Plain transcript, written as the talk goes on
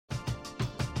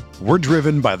We're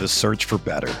driven by the search for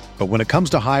better. But when it comes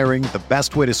to hiring, the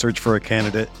best way to search for a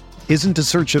candidate isn't to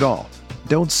search at all.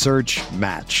 Don't search,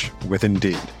 match with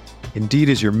Indeed. Indeed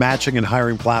is your matching and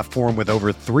hiring platform with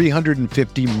over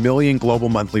 350 million global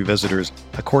monthly visitors,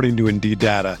 according to Indeed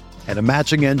data, and a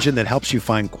matching engine that helps you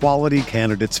find quality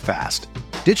candidates fast.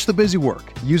 Ditch the busy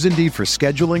work. Use Indeed for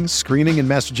scheduling, screening, and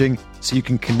messaging so you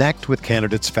can connect with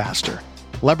candidates faster.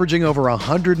 Leveraging over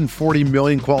 140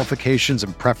 million qualifications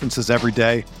and preferences every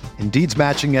day, Indeed's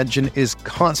matching engine is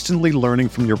constantly learning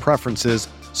from your preferences,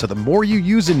 so the more you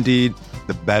use Indeed,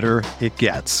 the better it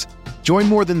gets. Join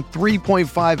more than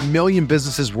 3.5 million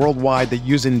businesses worldwide that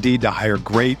use Indeed to hire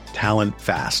great talent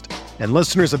fast. And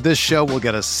listeners of this show will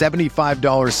get a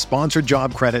 $75 sponsored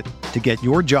job credit to get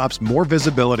your jobs more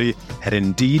visibility at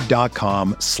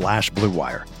Indeed.com/Blue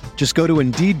Wire. Just go to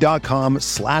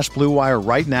Indeed.com/Blue Wire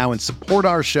right now and support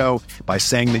our show by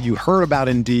saying that you heard about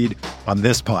Indeed on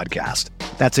this podcast.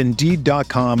 That's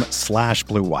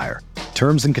Indeed.com/Blue Wire.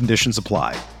 Terms and conditions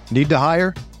apply. Need to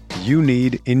hire? You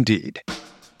need Indeed.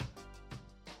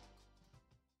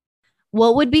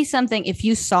 What would be something if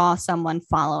you saw someone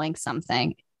following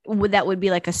something that would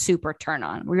be like a super turn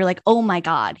on where you're like, oh my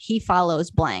God, he follows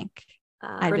blank.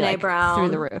 I'd Brene be like, Brown, through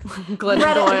the roof.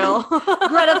 Glennon Doyle,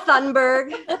 Greta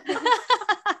Thunberg.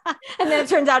 And then it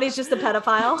turns out he's just a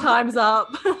pedophile. Time's up.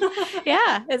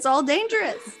 Yeah, it's all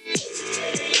dangerous.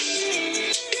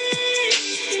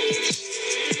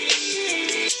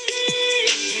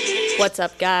 What's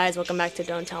up, guys? Welcome back to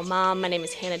Don't Tell Mom. My name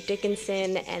is Hannah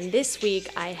Dickinson, and this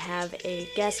week I have a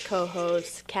guest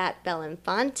co-host, Kat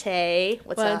Belinfante.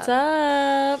 What's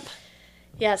up?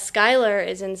 Yeah, Skylar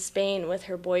is in Spain with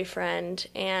her boyfriend,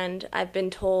 and I've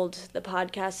been told the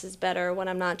podcast is better when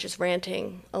I'm not just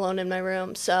ranting alone in my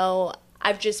room. So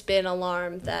I've just been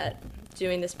alarmed that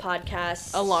doing this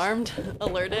podcast. Alarmed?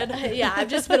 Alerted? Yeah, I've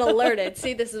just been alerted.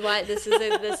 See, this is why this is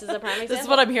a prime example. This is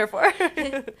what I'm here for.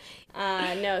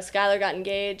 No, Skylar got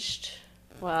engaged.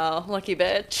 Wow, lucky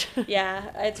bitch.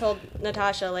 Yeah, I told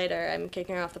Natasha later I'm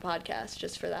kicking her off the podcast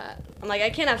just for that. I'm like,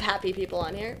 I can't have happy people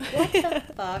on here. What the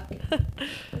fuck?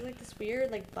 There's like this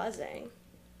weird like buzzing.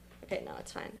 Okay, no,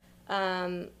 it's fine.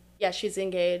 Yeah, she's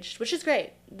engaged, which is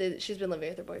great. She's been living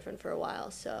with her boyfriend for a while,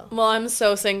 so. Well, I'm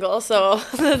so single, so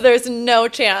there's no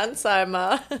chance I'm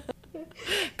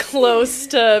close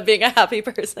to being a happy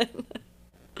person.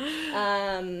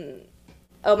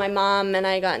 Oh, my mom and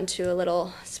I got into a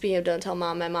little, speaking of Don't Tell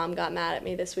Mom, my mom got mad at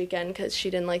me this weekend because she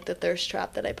didn't like the thirst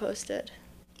trap that I posted.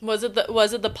 Was it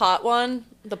the pot one?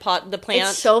 The plant?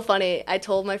 It's so funny. I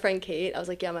told my friend Kate, I was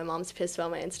like, yeah, my mom's pissed about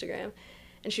my Instagram.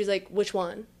 And she was like, which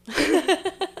one?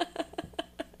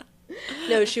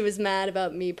 No, she was mad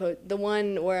about me, the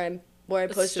one where I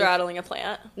posted. Straddling a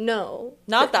plant? No.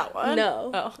 Not that one?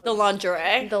 No. Oh, the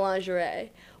lingerie? The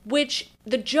lingerie. Which,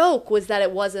 the joke was that it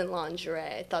wasn't lingerie.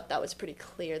 I thought that was pretty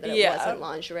clear that it wasn't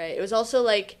lingerie. It was also,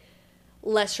 like,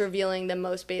 less revealing than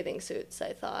most bathing suits,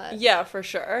 I thought. Yeah, for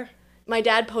sure. My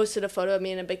dad posted a photo of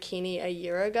me in a bikini a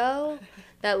year ago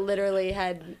that literally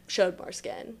showed more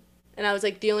skin. And I was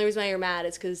like, the only reason why you're mad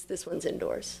is because this one's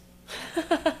indoors.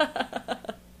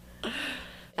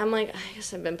 I'm like, I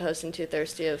guess I've been posting too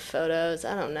thirsty of photos.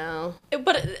 I don't know.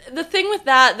 But the thing with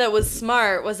that was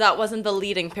smart was that wasn't the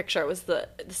leading picture. It was the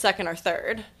second or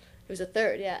third. It was a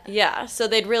third, yeah. Yeah, so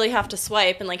they'd really have to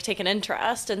swipe and, like, take an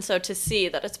interest. And so to see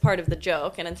that it's part of the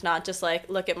joke and it's not just, like,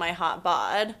 look at my hot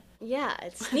bod. Yeah,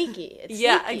 it's sneaky.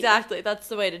 Yeah, exactly. That's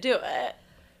the way to do it.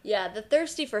 Yeah, the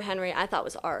thirsty for Henry I thought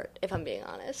was art, if I'm being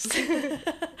honest.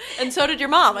 And so did your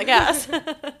mom, I guess.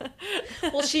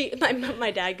 Well, my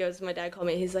dad called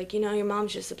me, he's like, your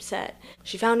mom's just upset.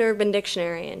 She found her Urban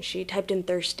Dictionary and she typed in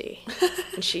thirsty.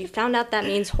 And she found out that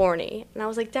means horny. And I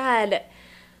was like, Dad,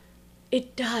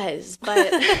 it does,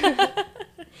 but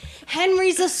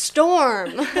Henry's a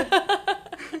storm.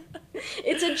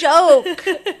 It's a joke.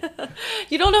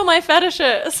 You don't know my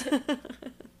fetishes.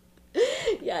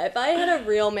 Yeah, if I had a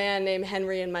real man named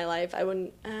Henry in my life, I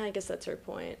wouldn't. I guess that's her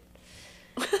point.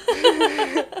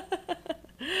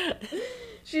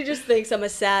 She just thinks I'm a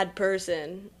sad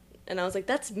person. And I was like,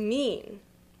 that's mean.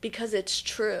 Because it's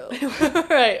true.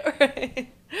 Right.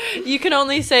 You can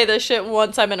only say this shit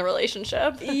once I'm in a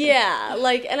relationship. Yeah,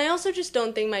 like, and I also just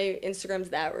don't think my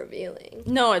Instagram's that revealing.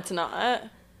 No, it's not.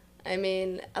 I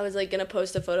mean, I was, like, gonna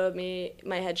post a photo of me,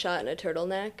 my headshot in a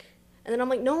turtleneck. And then I'm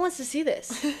like, no one wants to see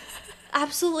this.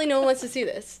 Absolutely no one wants to see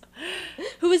this.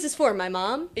 Who is this for? My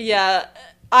mom? Yeah.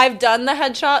 I've done the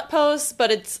headshot post,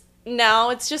 but it's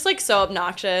just, like, so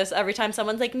obnoxious. Every time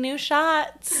someone's like, new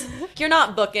shots. You're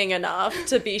not booking enough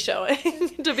to be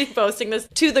to be posting this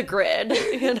to the grid,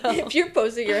 If you're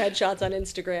posting your headshots on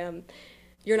Instagram,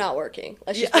 You're not working.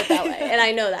 Let's just put it that way. And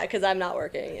I know that because I'm not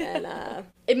working. And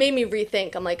it made me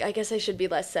rethink. I'm like, I guess I should be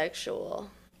less sexual.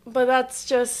 But that's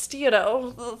just, you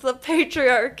know, the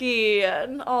patriarchy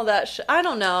and all that shit. I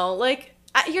don't know. Like,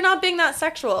 you're not being that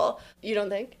sexual. You don't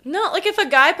think? No, like if a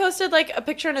guy posted like a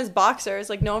picture in his boxers,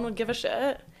 like no one would give a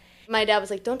shit. My dad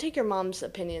was like, don't take your mom's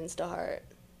opinions to heart.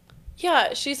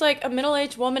 Yeah, she's like a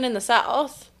middle-aged woman in the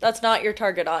South. That's not your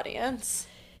target audience.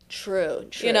 True.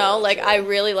 You know, like, I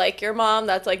really like your mom.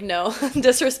 That's, like, no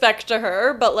disrespect to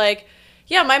her. But, like,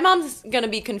 yeah, my mom's gonna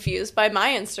be confused by my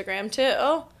Instagram,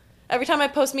 too. Every time I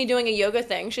post me doing a yoga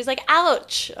thing, she's like,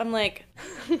 ouch. I'm like,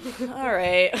 all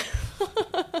right.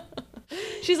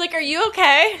 She's like, are you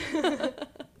okay?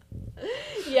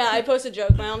 Yeah, I post a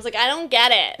joke. My mom's like, I don't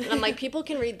get it. And I'm like, people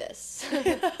can read this.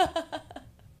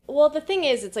 Well, the thing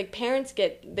is, it's like parents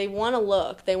they want to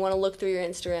look through your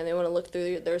Instagram, they want to look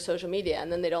through their social media,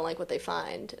 and then they don't like what they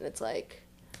find. And it's like,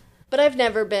 but I've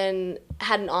never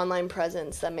had an online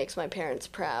presence that makes my parents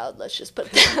proud. Let's just put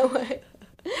it that way.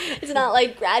 It's not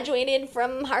like graduated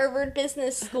from Harvard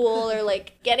Business School or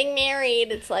like getting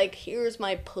married. It's like, here's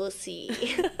my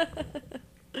pussy.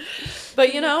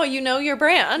 But you know your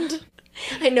brand.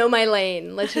 I know my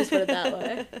lane. Let's just put it that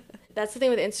way. That's the thing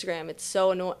with Instagram. It's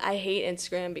so annoying. I hate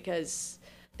Instagram because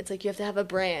it's like you have to have a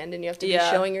brand and you have to be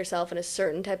showing yourself in a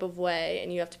certain type of way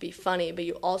and you have to be funny, but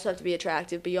you also have to be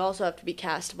attractive, but you also have to be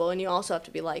castable and you also have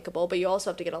to be likable, but you also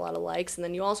have to get a lot of likes and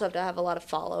then you also have to have a lot of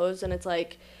follows, and it's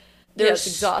like it's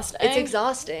exhausting. It's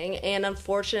exhausting, and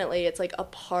unfortunately it's like a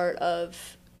part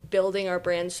of building our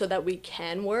brand so that we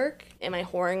can work. Am I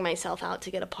whoring myself out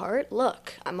to get a part?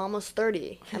 Look, I'm almost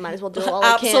 30. I might as well do all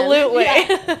I can. Absolutely.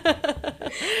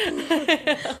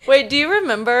 Wait, do you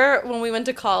remember when we went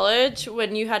to college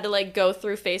when you had to like go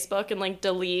through Facebook and like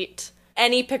delete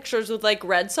any pictures with like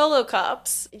red Solo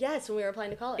cups? Yes, when we were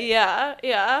applying to college.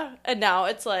 Yeah. And now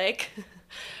it's like,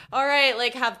 all right,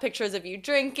 like have pictures of you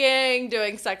drinking,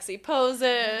 doing sexy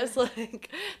poses, like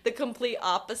the complete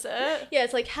opposite. Yeah,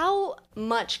 it's like, how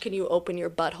much can you open your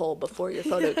butthole before your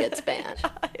photo gets banned?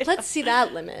 Let's see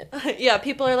that limit. Yeah,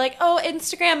 people are like, oh,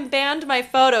 Instagram banned my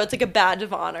photo. It's like a badge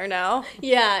of honor now.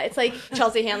 Yeah, it's like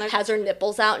Chelsea Handler has her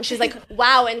nipples out and she's like,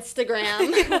 wow,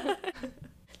 Instagram.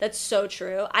 That's so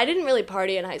true. I didn't really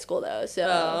party in high school, though,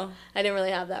 so I didn't really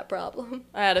have that problem.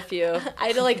 I had a few. I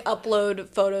had to, like, upload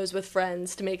photos with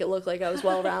friends to make it look like I was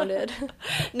well-rounded.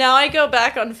 Now I go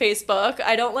back on Facebook.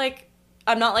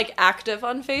 I'm not, like, active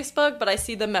on Facebook, but I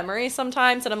see the memories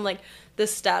sometimes, and I'm like,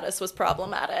 this status was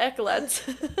problematic. Let's...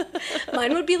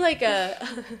 Mine would be, like,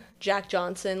 Jack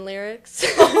Johnson lyrics.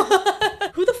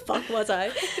 Who the fuck was I?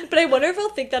 But I wonder if I'll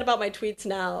think that about my tweets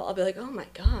now. I'll be like, oh my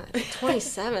god,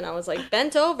 27. I was, like,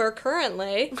 bent over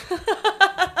currently.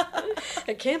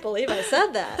 I can't believe I said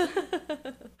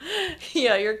that.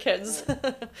 Yeah, your kids.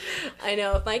 I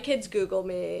know. If my kids Google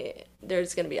me,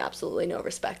 there's going to be absolutely no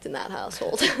respect in that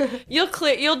household.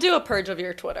 You'll do a purge of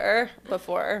your Twitter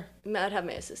before. I'd have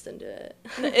my assistant do it.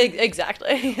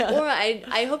 Exactly. Yeah. Or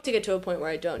I hope to get to a point where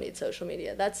I don't need social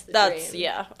media. That's the dream.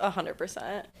 Yeah,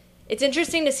 100%. It's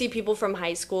interesting to see people from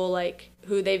high school, like,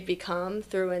 who they've become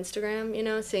through Instagram, you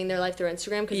know, seeing their life through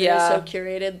Instagram, because it is so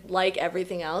curated like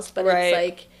everything else, but it's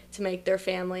like to make their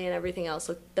family and everything else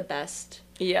look the best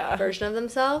version of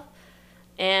themselves.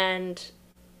 And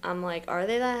I'm like, are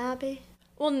they that happy?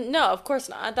 Well, no, of course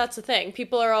not. That's the thing.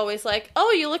 People are always like,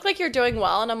 oh, you look like you're doing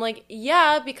well. And I'm like,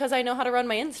 yeah, because I know how to run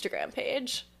my Instagram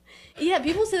page. Yeah,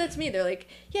 people say that to me. They're like,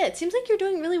 yeah, it seems like you're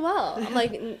doing really well. I'm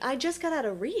like, I just got out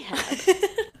of rehab.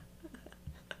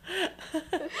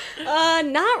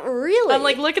 Not really. I'm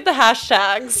like, look at the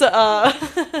hashtags.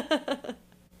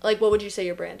 Like, what would you say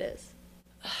your brand is?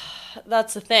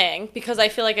 That's the thing, because I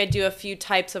feel like I do a few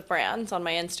types of brands on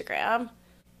my Instagram.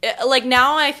 Like,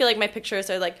 now I feel like my pictures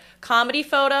are, like, comedy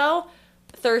photo,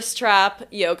 thirst trap,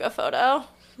 yoga photo.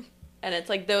 And it's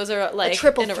like, those are, like... a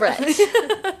triple threat,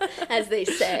 as they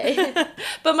say.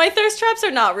 But my thirst traps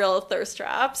are not real thirst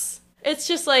traps. It's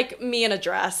just, like, me in a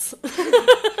dress.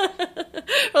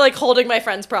 Or, like, holding my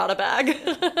friend's Prada bag.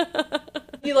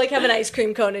 You, like, have an ice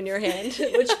cream cone in your hand,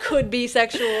 which could be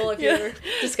sexual if you're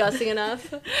disgusting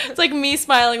enough. It's like me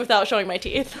smiling without showing my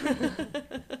teeth.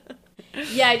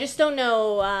 Yeah, I just don't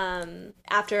know,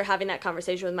 after having that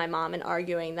conversation with my mom and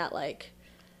arguing that, like...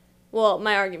 Well,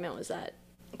 my argument was that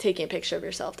taking a picture of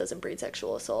yourself doesn't breed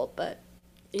sexual assault, but...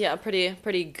 Yeah, pretty good.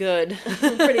 Pretty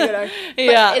good.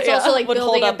 Yeah, it's also, like,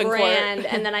 building a brand,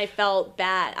 and then I felt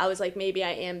bad. I was like, maybe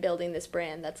I am building this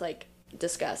brand that's, like,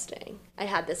 disgusting. I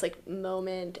had this, like,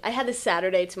 moment. I had this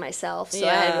Saturday to myself, so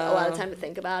I had a lot of time to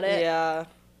think about it. Yeah.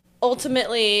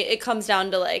 Ultimately, it comes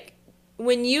down to, like,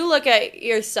 when you look at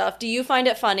your stuff, do you find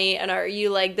it funny, and are you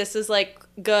like, this is like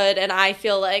good and I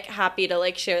feel like happy to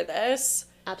like share this?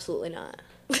 Absolutely not.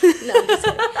 No, I'm just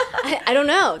kidding. I don't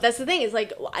know. That's the thing, is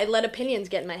like, I let opinions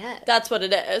get in my head. That's what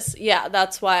it is. Yeah,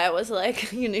 that's why I was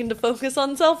like, you need to focus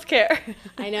on self-care.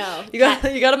 I know. You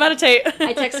gotta meditate.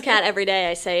 I text Kat every day.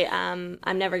 I say, I'm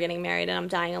never getting married and I'm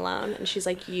dying alone. And she's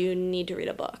like, you need to read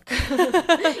a book.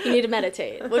 You need to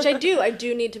meditate. Which I do. I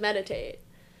do need to meditate.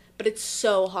 But it's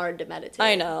so hard to meditate.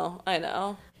 I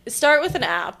know. Start with an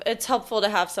app. It's helpful to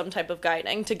have some type of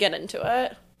guiding to get into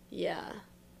it. Yeah.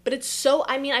 But it's so,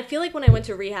 I mean, I feel like when I went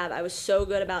to rehab, I was so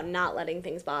good about not letting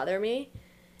things bother me.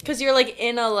 Because you're, like,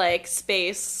 in a, like,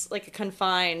 space, like, a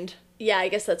confined. Yeah, I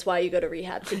guess that's why you go to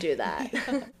rehab, to do that.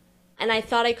 And I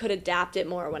thought I could adapt it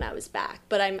more when I was back.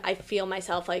 But I feel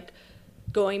myself, like,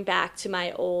 going back to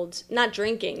my old, not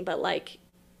drinking, but, like,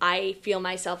 I feel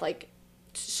myself, like,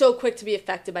 so quick to be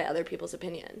affected by other people's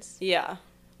opinions. Yeah.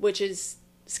 Which is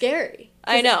scary.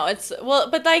 I know. It's, well,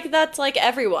 but, like, that's, like,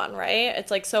 everyone, right?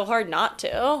 It's, like, so hard not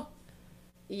to.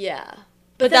 Yeah.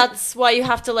 But that's why you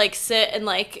have to, like, sit and,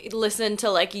 like, listen to,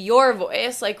 like, your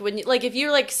voice. Like, when, like, if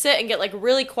you, like, sit and get, like,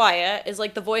 really quiet, is,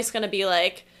 like, the voice gonna be,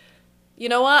 like, you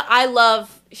know what? I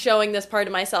love showing this part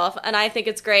of myself, and I think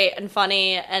it's great and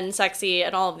funny and sexy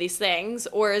and all of these things.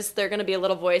 Or is there gonna be a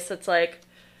little voice that's, like,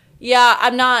 yeah,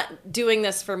 I'm not doing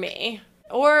this for me.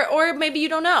 Or maybe you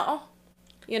don't know.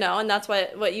 You know, and that's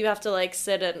what you have to, like,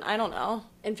 sit and, I don't know.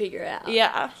 And figure it out.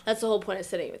 Yeah. That's the whole point of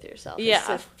sitting with yourself. Yeah. Is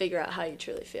to figure out how you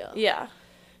truly feel. Yeah.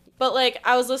 But, like,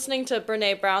 I was listening to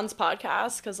Brene Brown's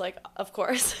podcast, because, like, of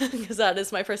course, because that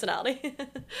is my personality.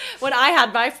 When I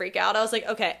had my freak out, I was like,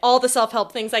 okay, all the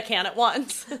self-help things I can at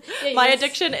once. Yeah, my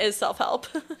addiction is self-help.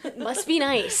 It must be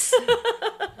nice.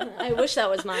 I wish that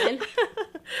was mine.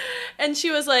 And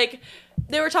she was like,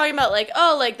 they were talking about, like,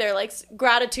 oh, like, they're, like,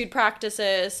 gratitude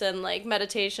practices and, like,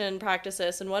 meditation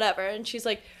practices and whatever. And she's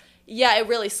like, yeah, it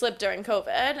really slipped during COVID.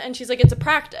 And she's like, it's a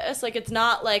practice. Like, it's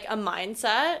not, like, a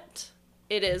mindset.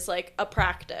 It is, like, a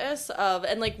practice of,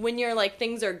 and, like, when you're, like,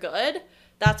 things are good,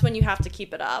 that's when you have to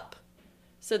keep it up.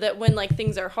 So that when, like,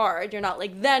 things are hard, you're not,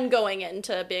 like, then going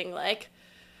into being like,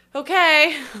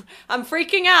 okay, I'm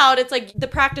freaking out. It's like the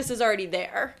practice is already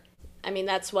there. I mean,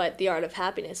 that's what The Art of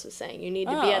Happiness was saying. You need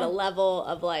to be at a level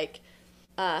of, like,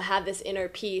 have this inner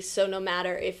peace, so no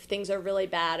matter if things are really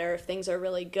bad or if things are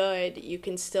really good, you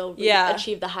can still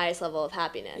achieve the highest level of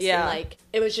happiness. Yeah. And, like,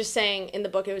 it was just saying, in the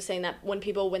book, it was saying that when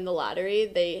people win the lottery,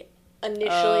 they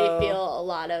initially feel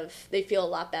a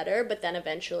lot better, but then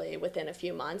eventually, within a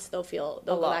few months, they'll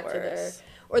go back worse.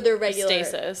 to their regular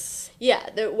stasis. Yeah,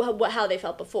 how they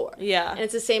felt before. Yeah. And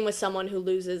it's the same with someone who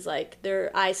loses, like,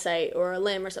 their eyesight or a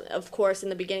limb or something. Of course, in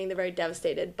the beginning, they're very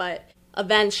devastated, but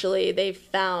eventually they've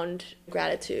found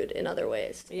gratitude in other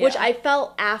ways. Yeah. Which I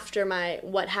felt after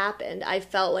what happened. I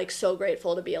felt, like, so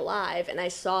grateful to be alive, and I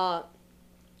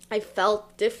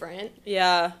felt different.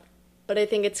 Yeah. But I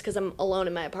think it's because I'm alone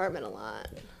in my apartment a lot.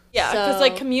 Yeah, because,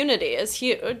 like, community is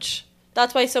huge.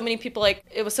 That's why so many people, like,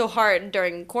 it was so hard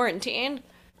during quarantine.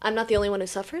 I'm not the only one who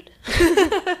suffered.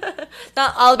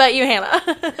 Not all about you, Hannah.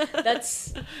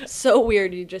 That's so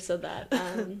weird you just said that.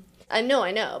 I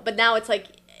know. But now it's, like,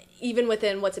 even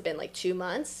within, what's it been, like, 2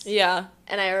 months? Yeah.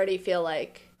 And I already feel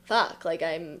like, fuck, like,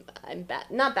 I'm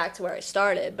not back to where I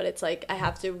started, but it's, like, I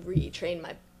have to retrain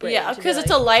my brain. Yeah, because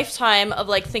it's a lifetime of,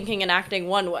 like, thinking and acting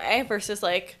one way versus,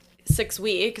 like, 6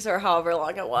 weeks or however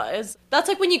long it was. That's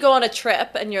like when you go on a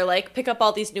trip and you're, like, pick up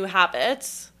all these new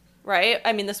habits. Right?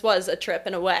 I mean, this was a trip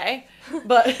in a way,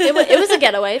 but... it was a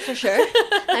getaway, for sure.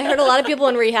 I heard a lot of people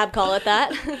in rehab call it that.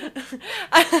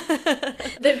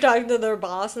 They're talking to their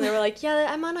boss, and they were like, yeah,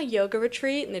 I'm on a yoga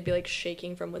retreat, and they'd be, like,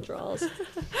 shaking from withdrawals.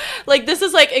 Like, this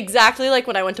is, like, exactly like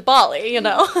when I went to Bali, you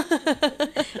know?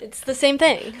 It's the same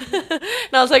thing.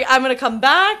 And I was like, I'm going to come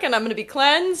back, and I'm going to be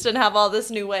cleansed, and have all this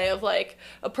new way of, like,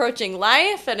 approaching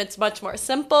life, and it's much more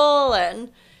simple,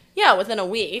 and, yeah, within a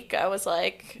week, I was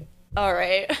like... all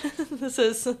right, this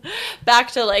is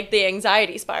back to, like, the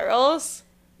anxiety spirals.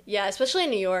 Yeah, especially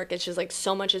in New York, it's just, like,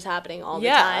 so much is happening all the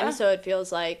time, so it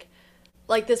feels like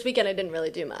this weekend I didn't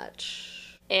really do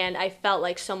much, and I felt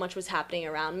like so much was happening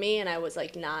around me, and I was,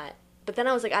 like, not, but then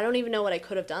I was like, I don't even know what I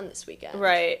could have done this weekend.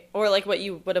 Right, or, like, what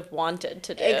you would have wanted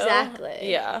to do.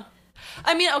 Exactly. Yeah.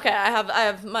 I mean, okay, I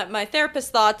have my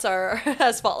therapist thoughts are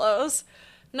as follows.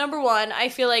 Number one, I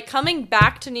feel like coming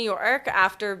back to New York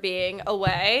after being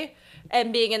away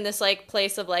and being in this, like,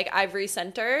 place of, like, I've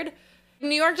recentered,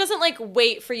 New York doesn't, like,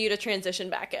 wait for you to transition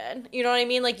back in. You know what I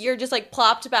mean? Like, you're just, like,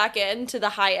 plopped back into the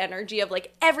high energy of,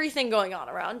 like, everything going on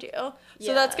around you.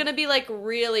 So that's going to be, like,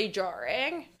 really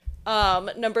jarring.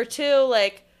 Number two,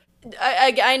 like,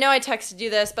 I know I texted you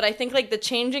this, but I think like the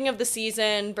changing of the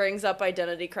season brings up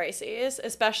identity crises,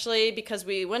 especially because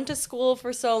we went to school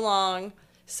for so long.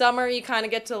 Summer, you kind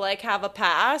of get to like have a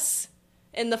pass.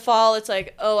 In the fall, it's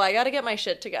like, oh, I got to get my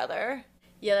shit together.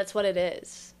 Yeah, that's what it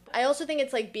is. I also think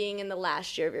it's like being in the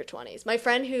last year of your 20s. My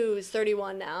friend who's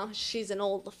 31 now, she's an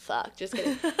old fuck. Just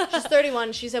kidding. She's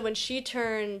 31. She said when she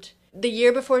turned... The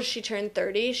year before she turned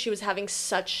 30, she was having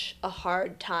such a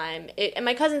hard time. And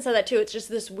my cousin said that too. It's just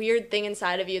this weird thing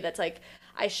inside of you that's like,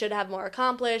 I should have more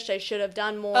accomplished. I should have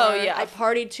done more. Oh, yeah. I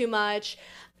partied too much.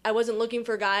 I wasn't looking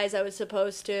for guys I was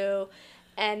supposed to.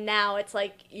 And now it's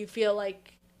like, you feel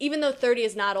like, even though 30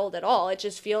 is not old at all, it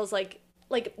just feels like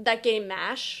that game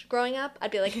MASH growing up.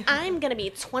 I'd be like, I'm going to be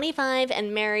 25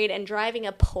 and married and driving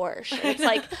a Porsche. And it's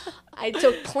like, I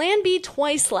took Plan B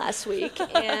twice last week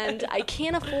and I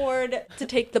can't afford to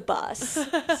take the bus.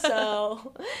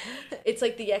 So it's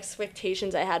like the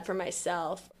expectations I had for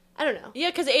myself. I don't know. Yeah,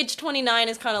 because age 29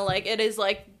 is kind of like, it is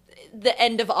like the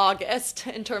end of August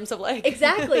in terms of like...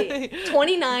 Exactly.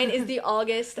 29 is the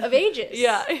August of ages.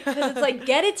 Yeah. Because it's like,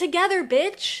 get it together,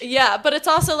 bitch. Yeah, but it's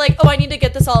also like, oh, I need to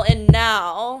get this all in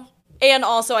now. And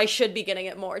also I should be getting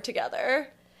it more together.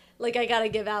 Like, I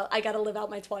gotta live out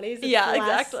my 20s. Yeah,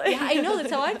 exactly. Yeah, I know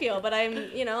that's how I feel, but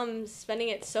I'm spending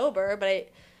it sober,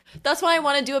 but That's why I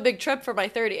want to do a big trip for my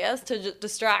 30th to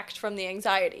distract from the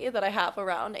anxiety that I have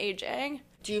around aging.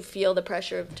 Do you feel the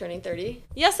pressure of turning 30?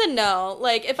 Yes and no.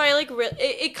 Like, if I, like,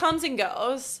 it comes and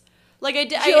goes. Like, I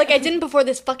did... I didn't before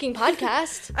this fucking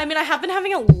podcast. I mean, I have been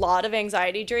having a lot of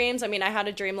anxiety dreams. I mean, I had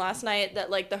a dream last night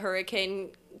that, like, the hurricane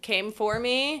came for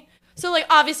me. So, like,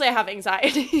 obviously I have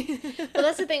anxiety. Well,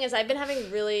 that's the thing is I've been having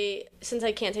since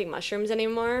I can't take mushrooms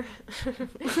anymore,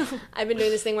 I've been doing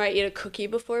this thing where I eat a cookie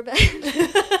before bed.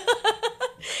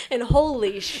 And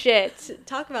holy shit,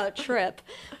 talk about trip.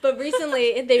 But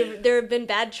recently, there have been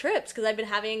bad trips because I've been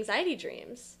having anxiety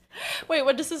dreams. Wait,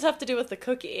 what does this have to do with the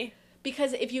cookie?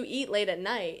 Because if you eat late at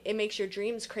night, it makes your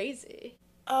dreams crazy.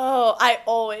 Oh, I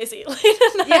always eat late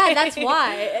at night. Yeah, that's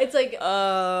why. It's like,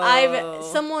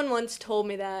 someone once told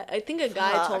me that. I think a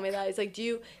guy told me that. He's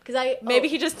like, maybe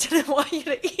he just didn't want you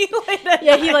to eat late at night.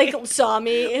 Yeah, he like saw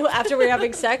me after we were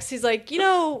having sex. He's like,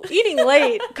 eating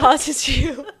late causes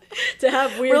you to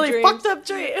have weird really dreams. Fucked up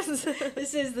dreams.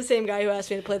 This is the same guy who asked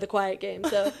me to play the quiet game,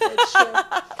 so it's true.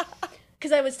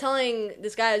 Because I was telling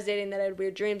this guy I was dating that I had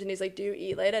weird dreams, and he's like, do you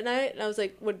eat late at night? And I was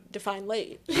like, define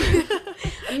late?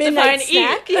 A midnight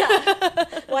snack? Eat.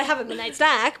 Yeah. Well, I have a midnight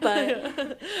snack,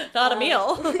 but... Not a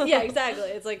meal. Yeah, exactly.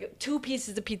 It's like 2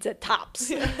 pieces of pizza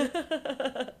tops.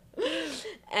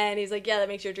 And he's like, yeah, that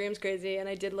makes your dreams crazy. And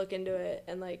I did look into it,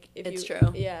 and like... It's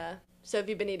true. Yeah. So have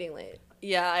you been eating late?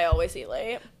 Yeah, I always eat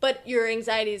late. But your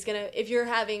anxiety is gonna, if you're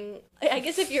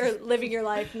living your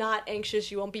life not anxious,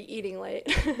 you won't be eating late.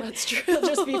 That's true. You'll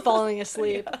just be falling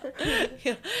asleep.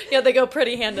 Yeah, they go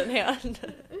pretty hand in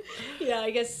hand. Yeah,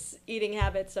 I guess eating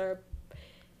habits are,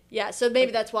 so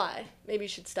maybe that's why. Maybe you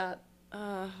should stop.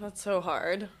 That's so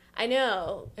hard. I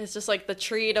know. It's just like the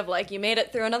treat of like, you made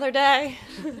it through another day.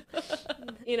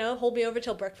 Hold me over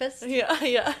till breakfast.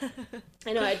 Yeah.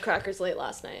 I know I had crackers late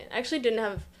last night. I actually didn't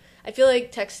have... I feel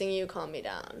like texting you calmed me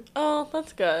down. Oh,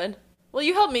 that's good. Well,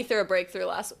 you helped me through a breakthrough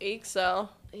last week, so...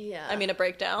 Yeah. I mean, a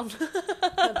breakdown.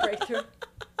 A breakthrough.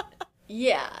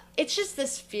 Yeah. It's just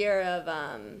this fear of,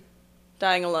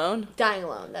 Dying alone? Dying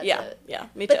alone, that's it. Yeah,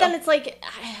 me too. But then it's like,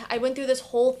 I went through this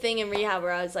whole thing in rehab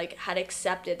where I was like, had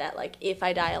accepted that, like, if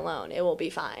I die alone, it will be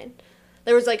fine.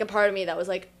 There was, like, a part of me that was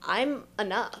like, I'm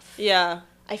enough. Yeah.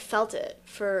 I felt it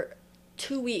for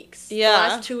 2 weeks. Yeah.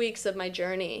 The last 2 weeks of my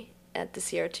journey at the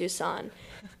Sierra Tucson.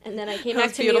 And then I came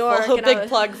back to beautiful. New York. A big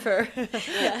plug for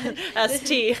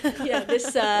ST. Yeah,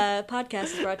 this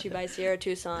podcast is brought to you by Sierra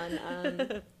Tucson.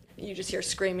 You just hear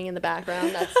screaming in the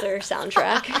background. That's their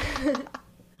soundtrack.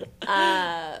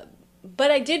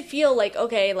 But I did feel like,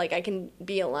 okay, like I can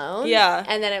be alone. Yeah.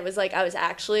 And then it was like I was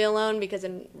actually alone because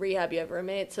in rehab you have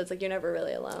roommates, so it's like you're never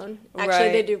really alone. Actually,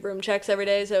 Right. They do room checks every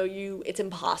day, so it's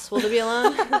impossible to be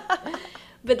alone.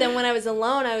 But then when I was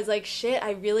alone, I was like, shit,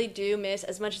 I really do miss,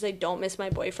 as much as I don't miss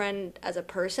my boyfriend as a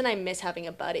person, I miss having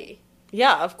a buddy.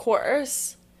 Yeah, of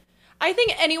course. I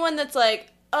think anyone that's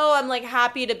like, oh, I'm like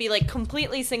happy to be like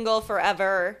completely single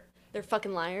forever. They're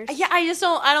fucking liars. Yeah,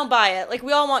 I don't buy it. Like,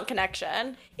 we all want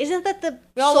connection. Isn't that the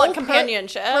We all sole want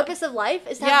companionship. purpose of life?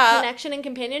 Is to Yeah. have connection and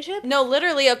companionship? No,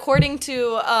 literally, according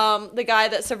to the guy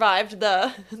that survived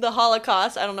the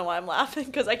Holocaust, I don't know why I'm laughing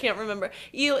because I can't remember.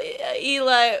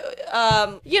 Eli,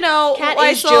 Kat I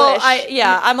is saw. Jewish.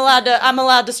 I'm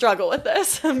allowed to struggle with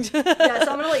this. Yeah,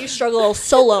 so I'm gonna let you struggle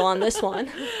solo on this one.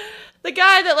 The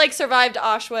guy that like survived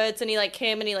Auschwitz and he like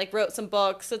came and he like wrote some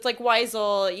books. It's like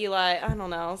Weisel, Eli, I don't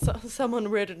know. Someone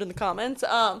wrote it in the comments.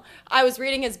 I was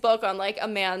reading his book on like a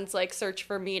man's like search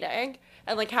for meaning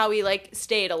and like how he like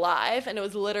stayed alive, and it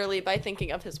was literally by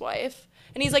thinking of his wife.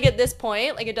 And he's like, at this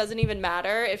point, like it doesn't even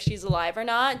matter if she's alive or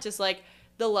not. Just like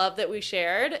the love that we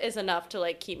shared is enough to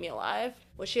like keep me alive.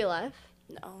 Was she alive?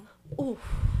 No. Ooh.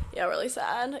 Yeah, really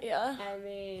sad. Yeah. I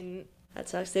mean, that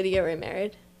sucks. Did he get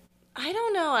remarried? I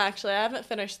don't know, actually. I haven't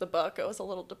finished the book. It was a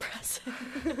little depressing.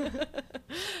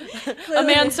 A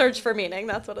Man's Search for Meaning,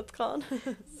 that's what it's called.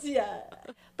 Yeah.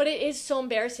 But it is so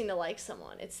embarrassing to like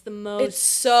someone. It's the most... It's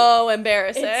so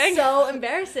embarrassing. It's so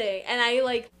embarrassing.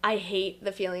 And I hate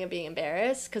the feeling of being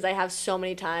embarrassed because I have so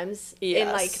many times in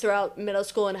like throughout middle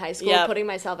school and high school putting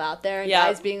myself out there and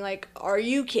guys being like, are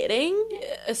you kidding?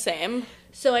 Same.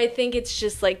 So I think it's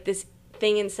just like this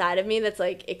thing inside of me that's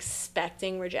like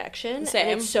expecting rejection. Same.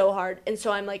 And it's so hard. And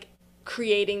so I'm like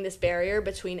creating this barrier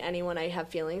between anyone I have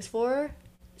feelings for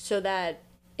so that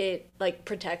it like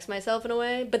protects myself in a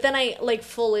way. But then I like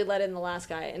fully let in the last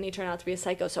guy and he turned out to be a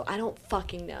psycho, so I don't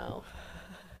fucking know.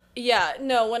 Yeah,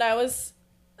 no, when I was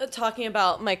talking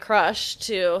about my crush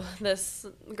to this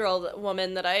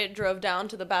woman that I drove down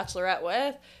to the Bachelorette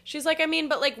with, she's like, I mean,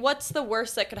 but like what's the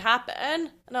worst that could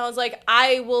happen? And I was like,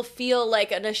 I will feel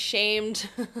like an ashamed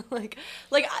like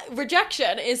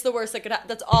rejection is the worst that could happen.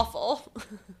 That's awful.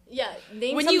 Yeah,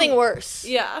 name something worse.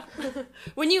 Yeah.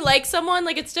 When you like someone,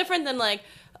 like it's different than like,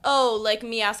 oh, like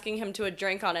me asking him to a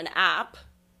drink on an app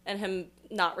and him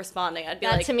not responding. I'd be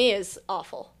that like, to me is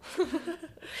awful.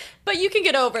 But you can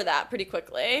get over that pretty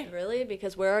quickly. Really?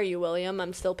 Because where are you, William?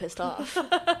 I'm still pissed off.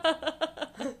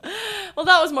 Well,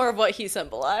 that was more of what he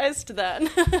symbolized than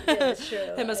that's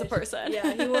true. him as a person.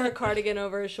 Yeah, he wore a cardigan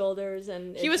over his shoulders,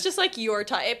 and he was just like your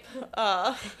type.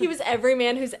 He was every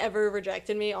man who's ever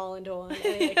rejected me all into one.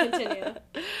 Anyway, continue.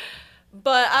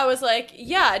 But I was like,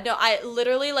 yeah, no, I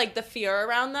literally, like, the fear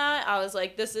around that, I was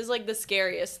like, this is, like, the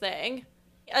scariest thing.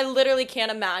 I literally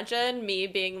can't imagine me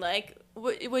being like,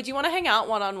 would you want to hang out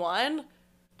one-on-one?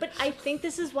 But I think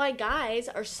this is why guys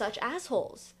are such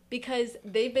assholes. Because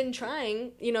they've been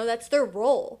trying, you know, that's their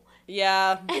role.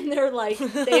 Yeah. And they're like,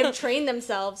 they have trained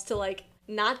themselves to, like,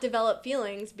 not develop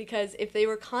feelings, because if they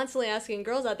were constantly asking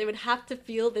girls out, they would have to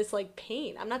feel this like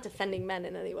pain. I'm not defending men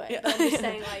in any way. Yeah. I'm just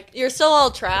saying, like, you're still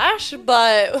all trash,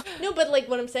 but no, but like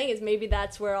what I'm saying is maybe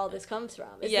that's where all this comes from.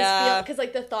 Yeah, because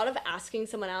like the thought of asking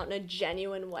someone out in a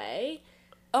genuine way.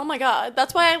 Oh my god,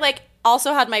 that's why I like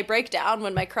also had my breakdown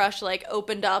when my crush like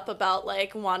opened up about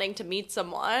like wanting to meet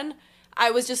someone.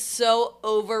 I was just so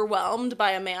overwhelmed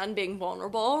by a man being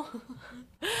vulnerable.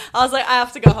 I was like, I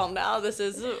have to go home now. This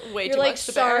is way too much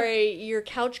to bear. Sorry, your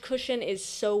couch cushion is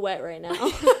so wet right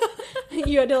now.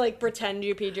 You had to like pretend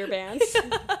you peed your pants.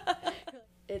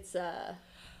 It's I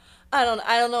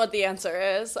don't know what the answer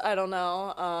is. I don't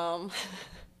know. All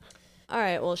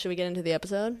right, well, should we get into the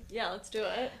episode? Yeah, let's do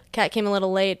it. Kat came a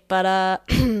little late, but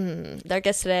our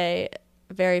guest today,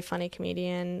 a very funny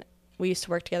comedian. We used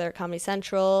to work together at Comedy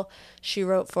Central. She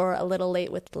wrote for A Little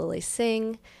Late with Lily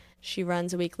Singh. She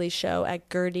runs a weekly show at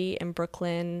Gertie in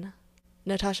Brooklyn.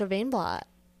 Natasha Vainblatt.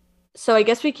 So I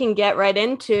guess we can get right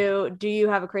into, do you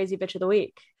have a crazy bitch of the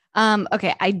week?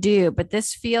 Okay, I do, but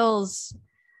this feels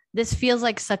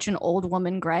like such an old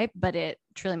woman gripe, but it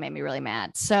truly made me really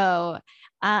mad. So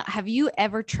have you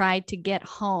ever tried to get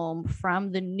home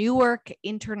from the Newark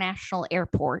International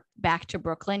Airport back to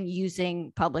Brooklyn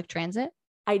using public transit?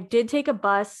 I did take a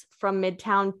bus from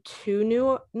Midtown to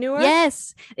Newark.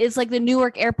 Yes. It's like the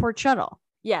Newark Airport shuttle.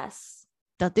 Yes.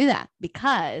 Don't do that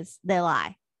because they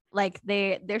lie. Like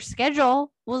their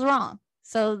schedule was wrong.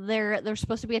 So they're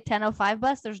supposed to be a 10:05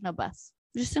 bus. There's no bus.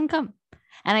 It just didn't come.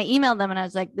 And I emailed them and I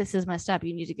was like, this is messed up.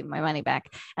 You need to give my money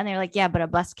back. And they're like, yeah, but a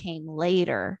bus came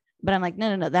later. But I'm like,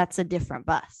 no, that's a different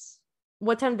bus.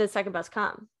 What time did the second bus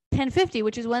come? 10:50,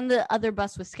 which is when the other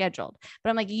bus was scheduled.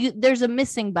 But I'm like, there's a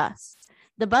missing bus.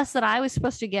 The bus that I was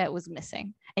supposed to get was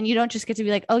missing. And you don't just get to be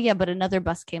like, oh, yeah, but another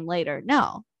bus came later.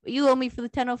 No, you owe me for the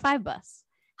 10:05 bus.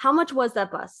 How much was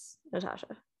that bus, Natasha?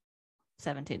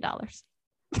 $17.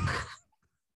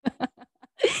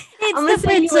 I'm going to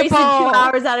say you wasted 2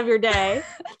 hours out of your day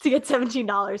to get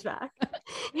 $17 back.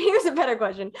 Here's a better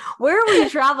question. Where were you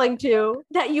traveling to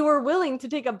that you were willing to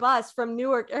take a bus from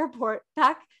Newark Airport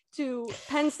back to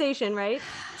Penn Station, right?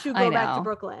 To go back to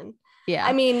Brooklyn. Yeah.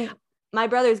 I mean, my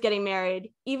brother's getting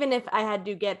married. Even if I had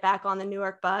to get back on the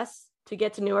Newark bus to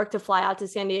get to Newark to fly out to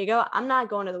San Diego, I'm not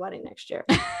going to the wedding next year.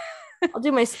 I'll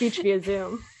do my speech via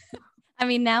Zoom. I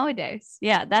mean, nowadays,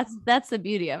 yeah, that's the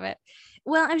beauty of it.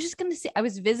 Well, I was just going to say, I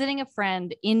was visiting a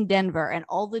friend in Denver and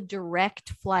all the direct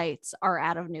flights are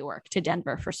out of Newark to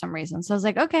Denver for some reason. So I was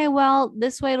like, okay, well,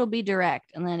 this way it'll be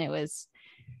direct. And then it was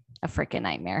a freaking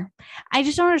nightmare. I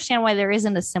just don't understand why there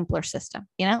isn't a simpler system.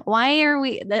 You know, why are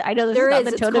we? I know this is not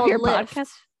the tone of your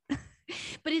podcast,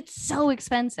 but it's so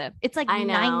expensive. It's like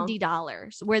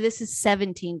 $90, where this is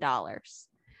 $17.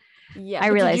 Yeah, I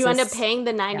realized. Did you end up paying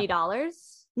the $90?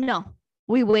 No,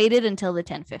 we waited until the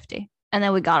 10:50. And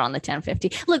then we got on the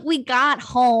 10:50. Look, we got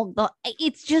home.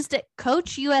 It's just a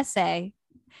Coach USA.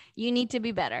 You need to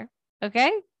be better.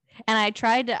 Okay. And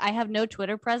I have no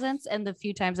Twitter presence. And the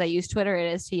few times I use Twitter,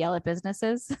 it is to yell at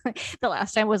businesses. The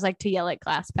last time was like to yell at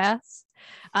ClassPass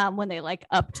when they like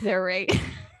upped their rate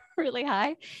really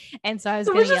high. And so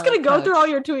we're just going to go through all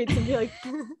your tweets and be like,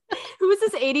 who is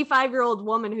this 85-year-old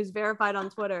woman who's verified on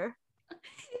Twitter?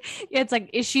 Yeah, it's like,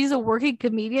 is she's a working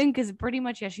comedian? Because pretty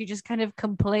much, yeah, she just kind of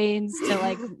complains to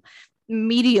like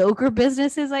mediocre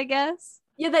businesses, I guess.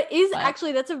 Yeah,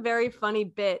 that's a very funny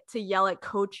bit to yell at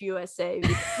Coach USA.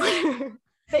 The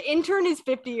intern is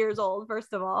 50 years old,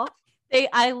 first of all.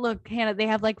 Hannah, they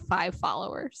have like 5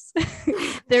 followers.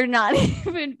 They're not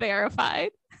even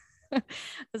verified. I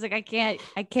was like, I can't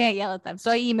yell at them.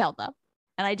 So I emailed them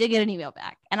and I did get an email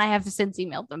back, and I have since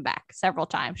emailed them back several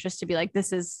times just to be like,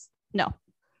 this is no.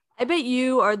 I bet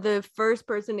you are the first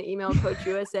person to email Coach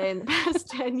USA in the past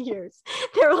 10 years.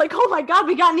 They were like, oh my God,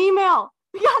 we got an email.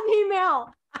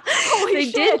 Holy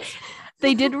shit.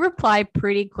 They did reply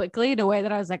pretty quickly in a way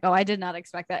that I was like, oh, I did not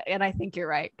expect that. And I think you're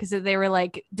right. Because they were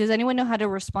like, does anyone know how to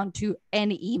respond to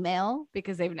an email?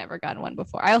 Because they've never gotten one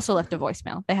before. I also left a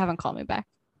voicemail. They haven't called me back.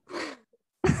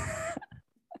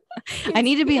 I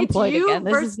need to be employed again.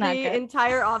 This is not good. The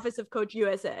entire office of Coach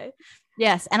USA.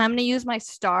 Yes, and I'm going to use my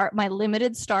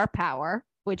limited star power,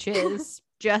 which is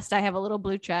just I have a little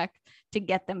blue check to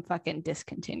get them fucking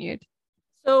discontinued.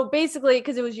 So basically,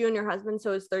 because it was you and your husband,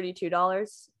 so it's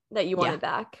 $32 that you wanted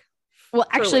back. Well,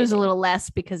 actually, it was a little less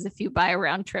because if you buy a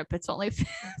round trip, it's only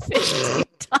 $15.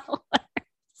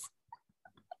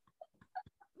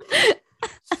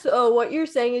 So what you're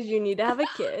saying is you need to have a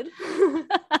kid.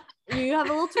 You have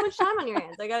a little too much time on your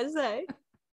hands, I gotta say.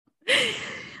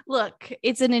 Look,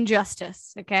 it's an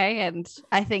injustice, okay? And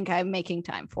I think I'm making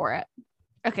time for it.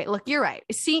 Okay, look, you're right.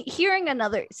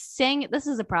 Saying this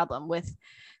is a problem with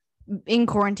in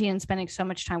quarantine and spending so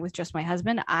much time with just my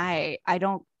husband. I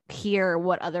don't hear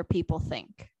what other people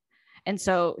think. And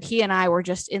so he and I were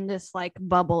just in this like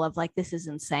bubble of like, this is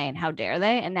insane. How dare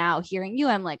they? And now hearing you,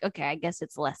 I'm like, okay, I guess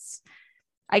it's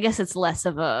less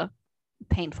of a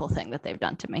painful thing that they've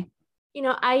done to me. You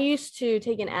know, I used to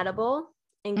take an edible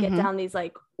and get down these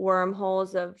like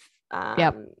wormholes of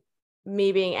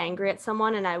me being angry at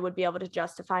someone, and I would be able to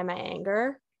justify my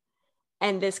anger.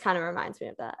 And this kind of reminds me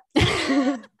of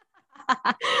that.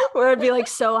 Where it'd be like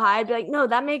so high, I'd be like, no,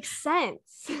 that makes sense.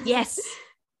 Yes.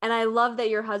 And I love that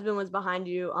your husband was behind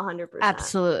you 100%.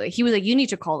 Absolutely. He was like, you need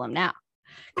to call them now.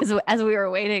 Because as we were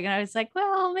waiting, and I was like,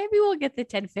 well, maybe we'll get the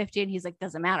 10:50. And he's like,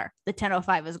 doesn't matter. The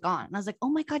 10:05 is gone. And I was like, oh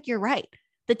my God, you're right.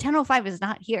 The 10:05 is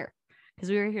not here because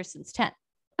we were here since 10.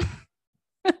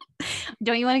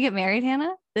 Don't you want to get married,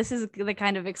 Hannah? This is the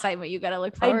kind of excitement you got to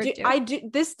look forward to. I do.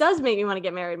 This does make me want to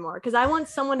get married more because I want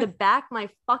someone to back my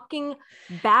fucking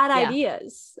bad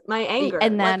ideas, my anger.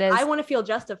 And I want to feel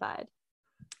justified.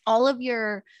 All of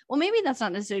your, well, maybe that's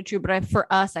not necessarily true, but for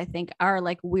us, I think our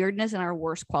like weirdness and our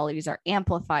worst qualities are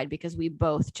amplified because we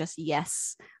both just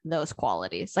yes those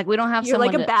qualities. Like we don't have you're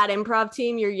like a bad improv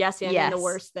team. You're yes-anding the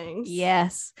worst things.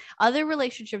 Yes. Other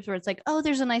relationships where it's like, oh,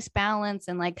 there's a nice balance,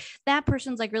 and like that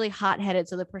person's like really hot-headed,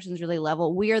 so the person's really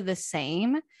level. We are the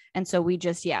same, and so we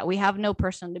just we have no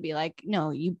person to be like,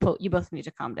 no, you both need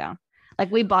to calm down.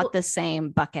 Like we bought the same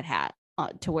bucket hat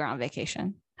to wear on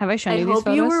vacation. Have I shown you these photos? I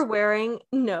hope you were wearing,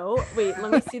 no, wait,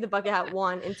 let me see the bucket hat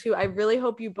 1 and 2. I really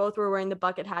hope you both were wearing the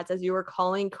bucket hats as you were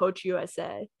calling Coach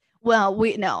USA. Well,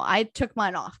 I took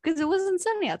mine off because it wasn't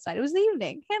sunny outside. It was the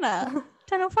evening. Hannah,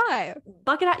 10:05.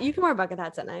 Bucket hat, you can wear bucket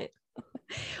hats at night.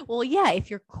 Well, yeah,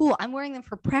 if you're cool. I'm wearing them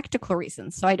for practical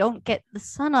reasons, so I don't get the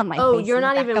sun on my face. Oh, you're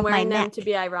not even wearing them to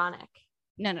be ironic.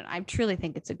 No, I truly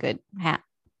think it's a good hat.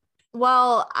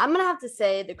 Well, I'm going to have to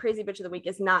say the crazy bitch of the week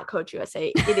is not Coach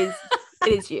USA. It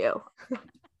is you.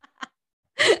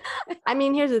 I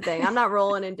mean, here's the thing. I'm not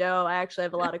rolling in dough. I actually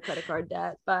have a lot of credit card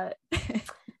debt,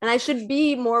 and I should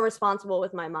be more responsible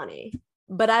with my money,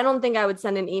 but I don't think I would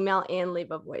send an email and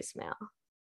leave a voicemail.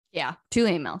 Yeah. 2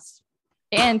 emails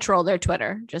and troll their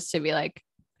Twitter just to be like,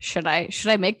 should I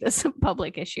make this a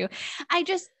public issue? I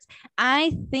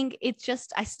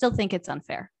still think it's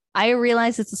unfair. I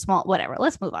realize it's a small, whatever.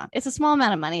 Let's move on. It's a small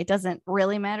amount of money. It doesn't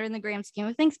really matter in the grand scheme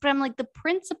of things, but I'm like, the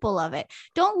principle of it.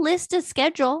 Don't list a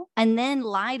schedule and then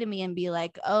lie to me and be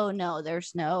like, oh no,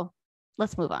 there's no,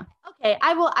 let's move on. Okay.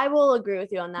 I will agree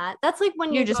with you on that. That's like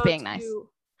when you're just being nice.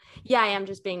 Yeah, I am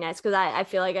just being nice because I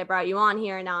feel like I brought you on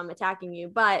here and now I'm attacking you.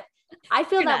 But I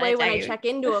feel that way when I check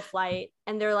into a flight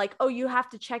and they're like, oh, you have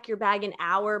to check your bag an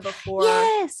hour before.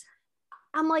 Yes.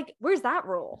 I'm like, where's that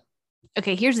rule?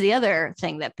 Okay, here's the other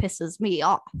thing that pisses me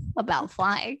off about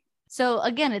flying. So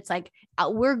again, it's like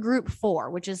we're group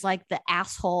 4, which is like the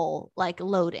asshole like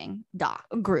loading dock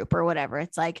group or whatever.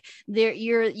 It's like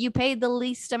you paid the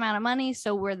least amount of money,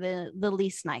 so we're the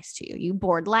least nice to you. You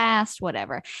board last,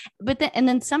 whatever. But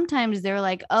then sometimes they're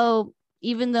like, oh,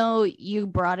 even though you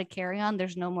brought a carry-on,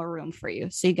 there's no more room for you,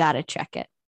 so you got to check it.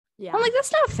 Yeah, I'm like,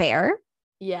 that's not fair.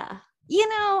 Yeah.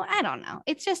 I don't know.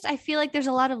 It's just, I feel like there's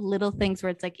a lot of little things where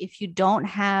it's like, if you don't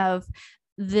have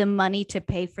the money to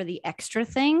pay for the extra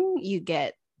thing, you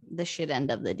get the shit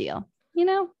end of the deal,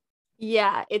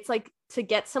 Yeah. It's like to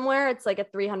get somewhere, it's like a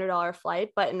 $300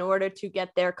 flight, but in order to get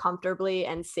there comfortably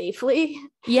and safely,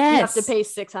 you have to pay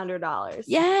 $600.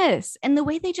 Yes. And the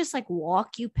way they just like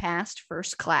walk you past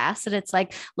first class, and it's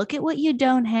like, look at what you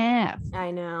don't have.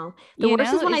 I know. The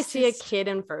worst is when I see a kid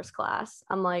in first class.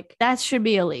 I'm like, that should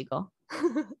be illegal.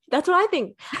 That's what I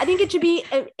think. I think it should be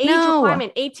an age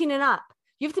requirement, 18 and up.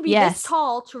 You have to be this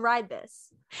tall to ride this.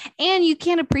 And you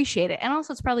can't appreciate it. And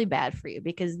also it's probably bad for you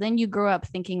because then you grow up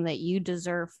thinking that you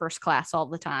deserve first class all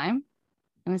the time.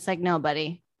 And it's like, no,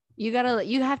 buddy, you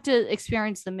have to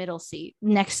experience the middle seat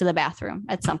next to the bathroom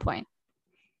at some point.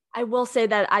 I will say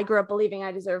that I grew up believing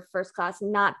I deserved first class,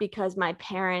 not because my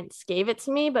parents gave it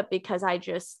to me, but because I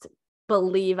just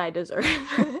believe I deserve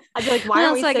it. I'd be like, why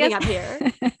are we sitting up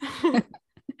here?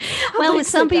 Well, with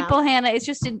some people, Hannah, it's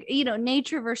just,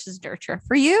 nature versus nurture.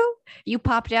 For you, you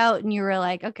popped out and you were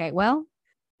like, okay, well,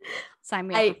 sign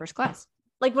me up for first class.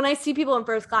 Like when I see people in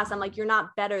first class, I'm like, you're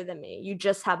not better than me. You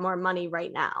just have more money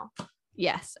right now.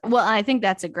 Yes. Well, I think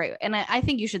that's a great, and I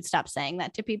think you should stop saying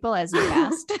that to people as you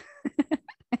passed,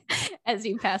 as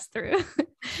you pass through.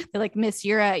 They're like, Miss,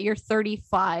 you're at your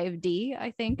 35D,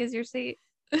 I think is your seat.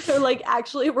 So like,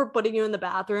 actually, we're putting you in the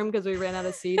bathroom because we ran out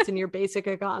of seats in your basic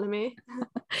economy.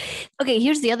 Okay,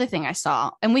 here's the other thing I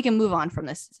saw, and we can move on from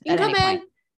this. You come in.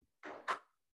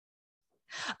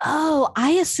 Oh,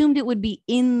 I assumed it would be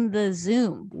in the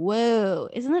Zoom. Whoa,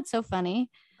 isn't that so funny?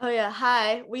 Oh yeah,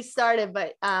 hi. We started,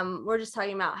 but we're just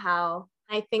talking about how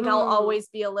I think I'll always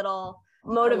be a little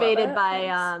motivated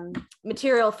by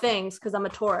material things because I'm a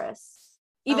Taurus,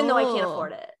 even though I can't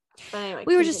afford it. But anyway,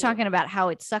 we were just talking about how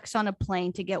it sucks on a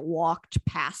plane to get walked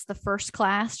past the first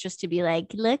class just to be like,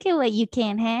 look at what you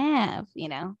can't have,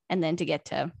 and then to get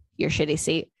to your shitty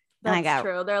seat. That's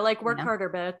true. They're like, work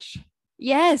harder, bitch.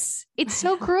 Yes, it's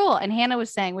so cruel. And Hannah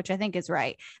was saying, which I think is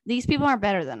right, these people aren't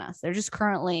better than us. They're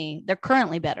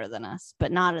currently better than us,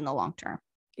 but not in the long term.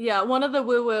 Yeah, one of the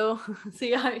woo-woo.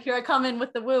 See, here I come in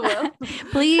with the woo-woo.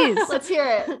 Please. Let's hear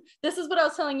it. This is what I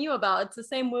was telling you about. It's the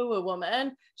same woo-woo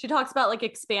woman. She talks about like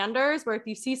expanders, where if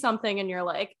you see something and you're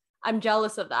like, I'm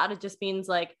jealous of that, it just means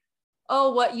like,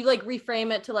 oh, what you like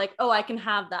reframe it to like, oh, I can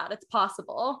have that. It's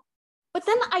possible. But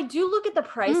then I do look at the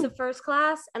price of first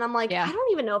class and I'm like, I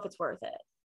don't even know if it's worth it.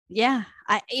 Yeah.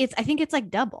 I think it's like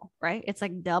double, right? It's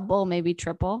like double, maybe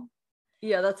triple.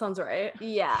 Yeah, that sounds right.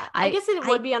 Yeah. I guess it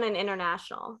would be on an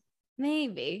international.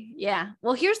 Maybe. Yeah.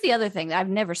 Well, here's the other thing that I've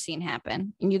never seen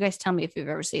happen. And you guys tell me if you've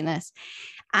ever seen this.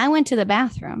 I went to the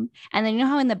bathroom and then you know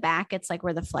how in the back, it's like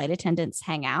where the flight attendants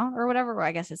hang out or whatever, or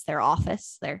I guess it's their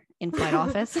office, their in-flight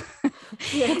office.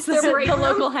 Yeah, it's the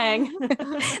local hang.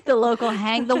 The local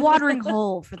hang, the watering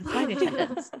hole for the flight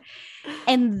attendants.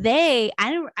 And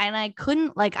I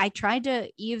couldn't, like, I tried to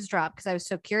eavesdrop because I was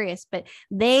so curious, but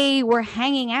they were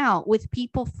hanging out with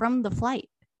people from the flight.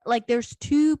 Like there's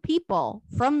 2 people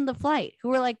from the flight who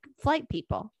were like flight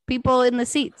people in the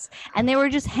seats. And they were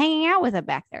just hanging out with them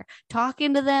back there,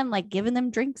 talking to them, like giving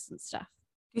them drinks and stuff.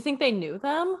 Do you think they knew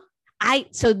them?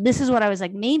 So this is what I was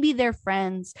like, maybe they're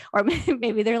friends or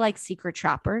maybe they're like secret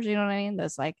shoppers. You know what I mean?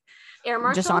 Those like air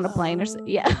marshals just on a plane or so.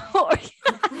 Yeah.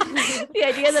 The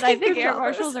idea that I think air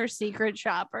marshals are secret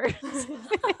shoppers.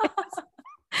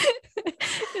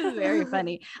 It's very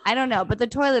funny. I don't know, but the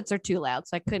toilets are too loud,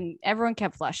 so everyone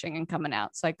kept flushing and coming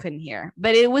out, so I couldn't hear.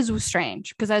 But it was strange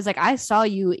because I was like, I saw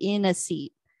you in a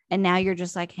seat and now you're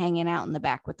just like hanging out in the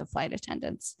back with the flight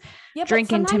attendants,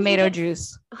 drinking tomato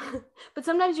juice. But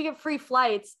sometimes you get free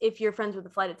flights if you're friends with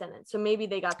the flight attendants, so maybe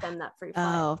they got them that free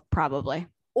flight. Oh, probably.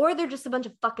 Or they're just a bunch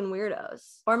of fucking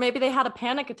weirdos. Or maybe they had a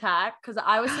panic attack because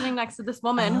I was sitting next to this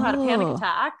woman who had a panic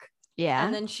attack. Yeah.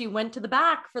 And then she went to the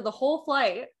back for the whole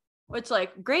flight, which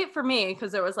like great for me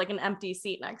because there was like an empty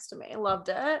seat next to me. Loved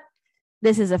it.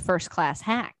 This is a first class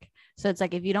hack. So it's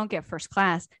like if you don't get first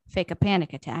class, fake a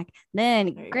panic attack.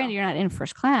 Then granted, you're not in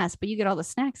first class, but you get all the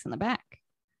snacks in the back.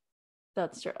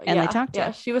 That's true. And they talked to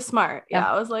her. She was smart. Yeah.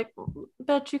 I was like,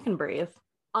 bet you can breathe.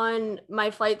 On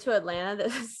my flight to Atlanta,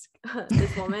 this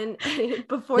woman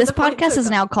before this the flight podcast took is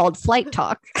off- now called Flight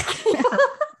Talk.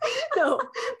 No,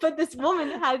 but this woman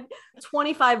had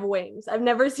 25 wings. I've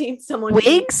never seen someone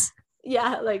Wigs?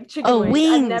 Yeah, like chicken Oh,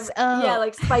 wings. wings. Yeah,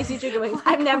 like spicy chicken wings.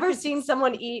 I've never seen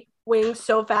someone eat wings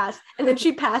so fast. And then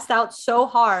she passed out so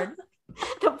hard.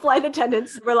 The flight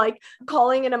attendants were like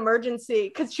calling an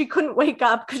emergency because she couldn't wake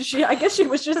up because I guess she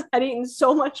was just had eaten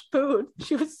so much food.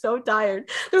 She was so tired.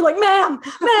 They're like, ma'am,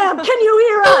 can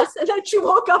you hear us? And then she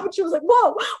woke up and she was like,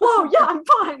 whoa, yeah, I'm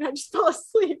fine. I just fell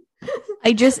asleep.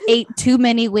 I just ate too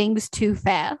many wings too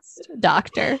fast,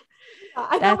 doctor.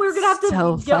 I thought we were gonna have to.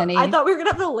 So funny. I thought we were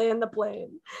gonna have to land the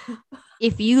plane.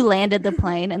 If you landed the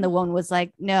plane and the one was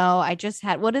like, no, I just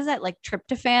had, what is that, like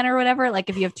tryptophan or whatever? Like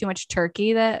if you have too much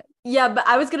turkey that. Yeah, but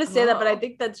I was gonna say that, but I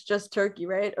think that's just turkey,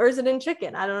 right? Or is it in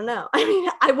chicken? I don't know. I mean,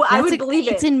 I would believe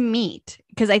it's in meat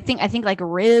because I think like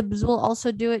ribs will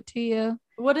also do it to you.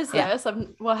 What is this?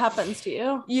 What happens to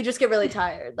you? You just get really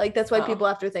tired. Like that's why people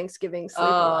after Thanksgiving sleep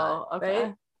a lot, okay.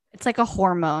 right? It's like a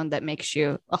hormone that makes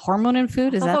you a hormone in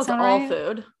food. Is I that thought sound all right?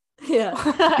 food. Yeah,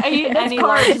 I eat any carbs,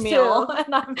 large too. meal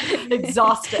and I'm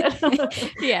exhausted.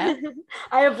 Yeah.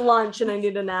 I have lunch and I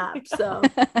need a nap. So,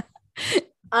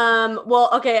 well,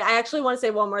 okay. I actually want to say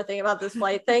one more thing about this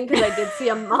flight thing because I did see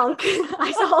a monk.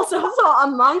 I also saw a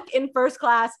monk in first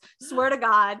class. Swear to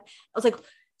God, I was like,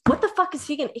 what the fuck is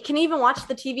he gonna? Can he even watch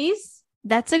the TVs?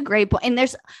 That's a great point. And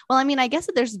I guess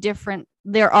that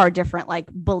there are different like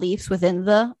beliefs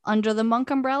under the monk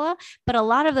umbrella, but a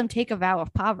lot of them take a vow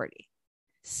of poverty.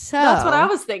 So that's what I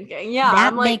was thinking. Yeah. That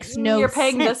I'm like, makes no you're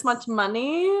paying sense. this much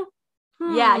money.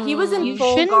 Yeah, he was in You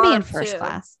full shouldn't be in garb, first too.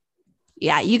 class.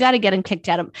 Yeah, you got to get him kicked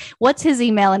out of. What's his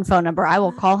email and phone number? I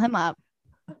will call him up.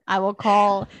 I will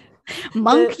call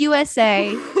Monk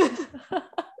USA.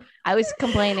 I was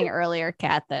complaining earlier,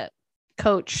 Kat, that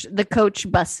the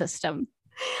coach bus system.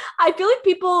 I feel like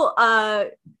people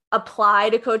apply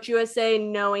to Coach USA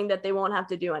knowing that they won't have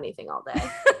to do anything all day.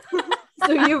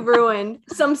 So you ruined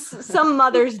some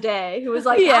Mother's Day who was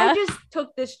like, I just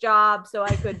took this job so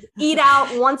I could eat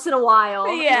out once in a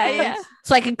while. Yeah.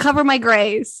 So I could cover my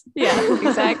grays. Yeah,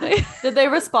 exactly. Did they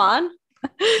respond?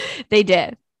 They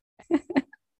did.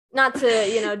 Not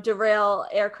to, derail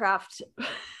aircraft.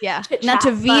 Yeah. chit-chat, Not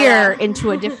to veer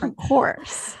into a different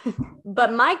course.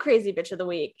 But my crazy bitch of the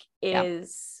week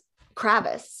is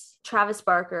Travis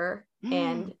Barker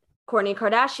and Kourtney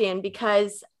Kardashian,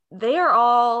 because they are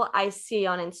all I see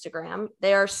on Instagram.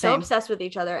 They are so obsessed with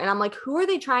each other. And I'm like, who are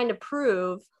they trying to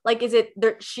prove? Like, is it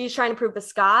she's trying to prove to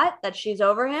Scott that she's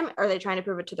over him? Or are they trying to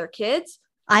prove it to their kids?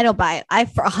 I don't buy it. I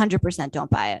for 100% don't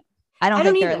buy it. I don't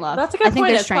think they're in love. That's a good I think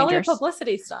point. they're It's probably a strangers.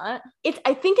 publicity stunt.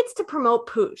 I think it's to promote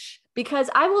Poosh, because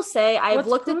I will say I've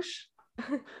looked Poosh?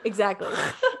 at exactly.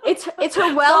 It's her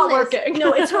wellness. not working.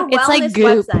 No, it's her It's like wellness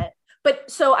Goop. website.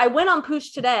 But so I went on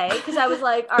Poosh today because I was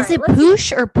like, all right, Is it let's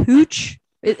Poosh or Pooch?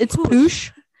 It's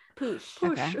Poosh. Poosh.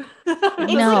 Okay. It's like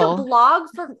No. a blog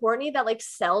for Kourtney that like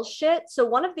sells shit. So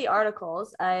one of the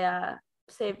articles, I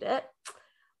saved it,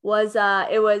 was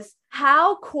it was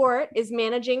how Court is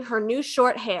managing her new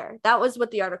short hair. That was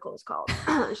what the article was called.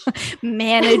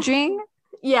 Managing.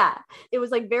 Yeah, it was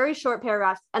like very short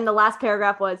paragraphs. And the last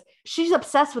paragraph was, she's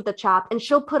obsessed with the chop and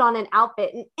she'll put on an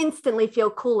outfit and instantly feel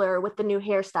cooler with the new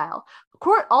hairstyle.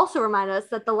 Court also reminded us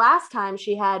that the last time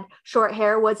she had short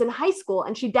hair was in high school,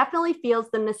 and she definitely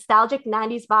feels the nostalgic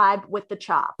 90s vibe with the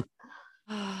chop.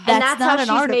 And that's not how an she's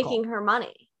article. making her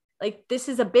money. Like, this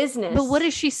is a business. But what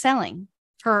is she selling?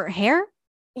 Her hair?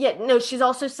 Yeah, no, she's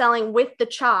also selling with the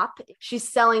chop. She's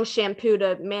selling shampoo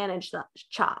to manage the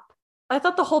chop. I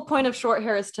thought the whole point of short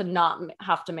hair is to not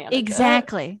have to manage it.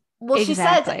 Exactly. Well,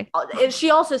 Exactly. she says,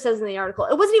 she also says in the article,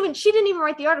 she didn't even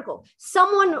write the article.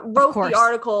 Someone wrote the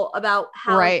article about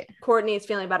how Kourtney is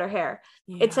feeling about her hair.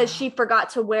 Yeah. It says she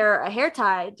forgot to wear a hair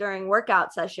tie during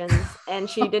workout sessions and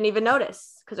she didn't even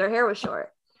notice because her hair was short.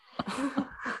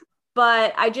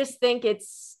 But I just think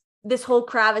this whole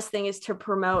Kravis thing is to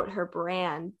promote her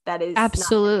brand. That is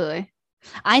absolutely.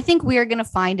 I think we are going to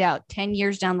find out 10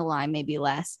 years down the line, maybe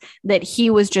less, that he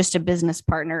was just a business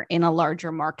partner in a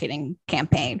larger marketing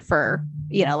campaign for,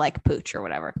 like Pooch or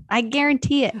whatever. I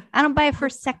guarantee it. I don't buy it for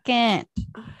a second.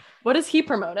 What is he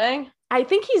promoting? I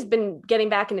think he's been getting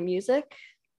back into music.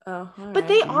 Oh, but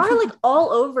they are like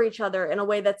all over each other in a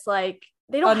way that's like,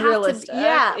 they don't unrealistic.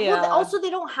 have to. Well, also they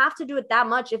don't have to do it that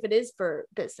much if it is for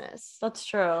business. That's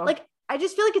true. Like, I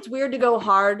just feel like it's weird to go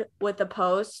hard with a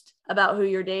post about who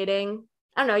you're dating.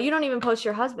 I don't know. You don't even post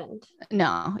your husband.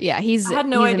 No. Yeah. I had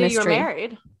no idea you were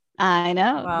married. I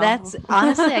know. Wow. That's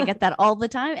honestly, I get that all the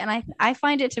time. And I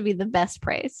find it to be the best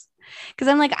praise. Because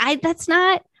I'm like, I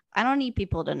don't need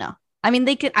people to know. I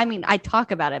mean, I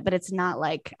talk about it, but it's not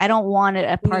like, I don't want it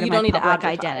a part of my public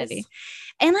identity.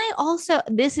 And I also,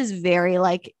 this is very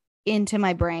like into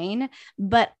my brain,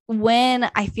 but when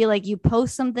I feel like you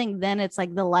post something, then it's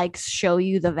like the likes show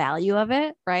you the value of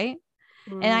it. Right.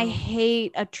 And I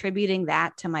hate attributing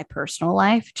that to my personal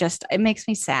life. Just, it makes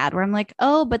me sad where I'm like,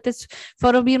 oh, but this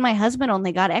photo of me and my husband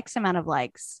only got X amount of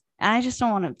likes. And I just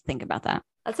don't want to think about that.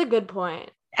 That's a good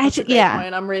point. Point.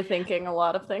 I'm rethinking a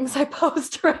lot of things I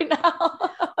post right now.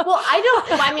 Well,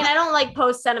 I don't like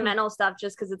post sentimental stuff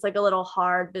just because it's like a little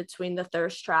hard between the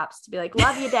thirst traps to be like,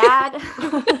 love you, dad.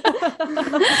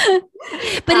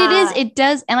 But it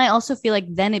does. And I also feel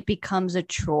like then it becomes a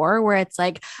chore where it's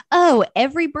like, oh,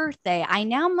 every birthday I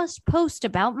now must post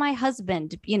about my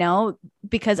husband,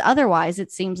 because otherwise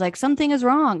it seems like something is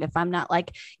wrong if I'm not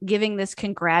like giving this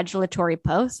congratulatory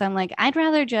post. I'm like, I'd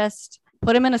rather just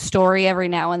put him in a story every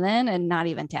now and then and not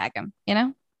even tag him,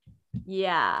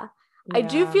 Yeah. I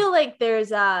do feel like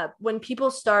there's when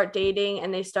people start dating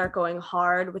and they start going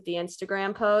hard with the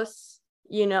Instagram posts,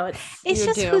 it's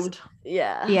just doomed.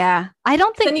 Yeah. I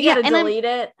don't think then you gotta delete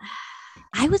it.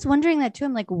 I was wondering that too.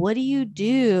 I'm like, what do you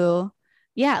do?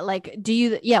 Yeah, like,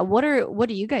 what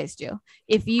do you guys do?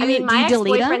 If you, my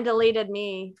ex-boyfriend deleted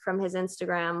me from his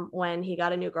Instagram when he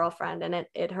got a new girlfriend, and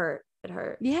it hurt. It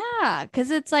hurt. Yeah, because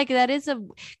it's like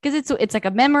it's like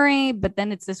a memory, but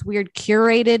then it's this weird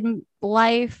curated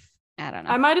life. I don't know.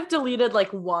 I might have deleted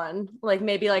like one, like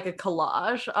maybe like a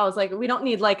collage. I was like, we don't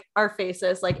need like our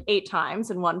faces like 8 times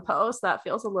in one post. That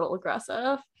feels a little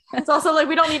aggressive. It's also like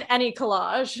we don't need any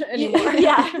collage anymore.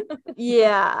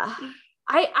 Yeah.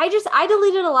 I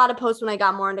deleted a lot of posts when I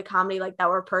got more into comedy, like that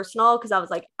were personal, because I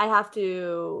was like, I have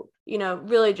to,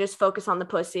 really just focus on the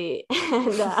pussy.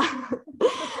 And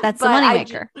that's the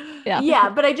moneymaker. Yeah.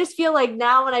 But I just feel like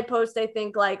now when I post, I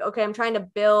think like, okay, I'm trying to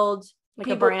build like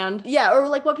a brand. Yeah. Or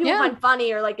like what people find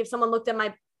funny, or like if someone looked at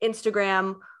my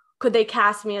Instagram, could they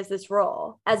cast me as this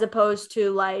role, as opposed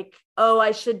to like, oh,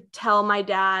 I should tell my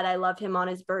dad I love him on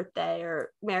his birthday,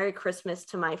 or Merry Christmas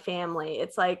to my family.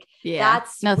 It's like,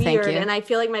 that's weird. Thank you. And I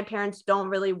feel like my parents don't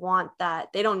really want that.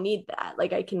 They don't need that.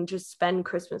 Like, I can just spend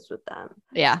Christmas with them.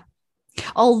 Yeah.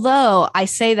 Although I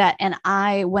say that, and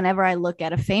whenever I look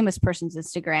at a famous person's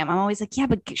Instagram, I'm always like, yeah,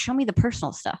 but show me the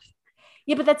personal stuff.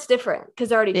 Yeah, but that's different because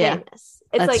they're already famous.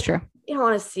 It's that's like, true. You don't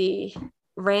want to see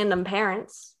random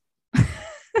parents.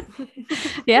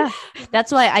 Yeah,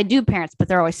 that's why I do parents, but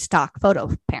they're always stock photo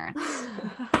parents.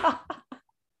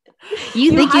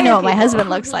 You think you know what my husband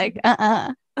looks like?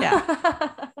 Yeah.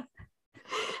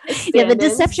 Yeah, the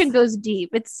deception goes deep.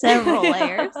 It's several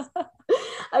layers.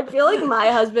 I feel like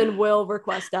my husband will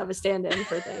request to have a stand-in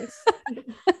for things. He'll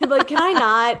be like, can I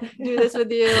not do this with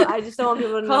you? I just don't want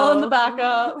people to call know. in the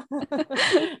backup.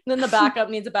 Then the backup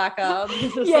needs a backup.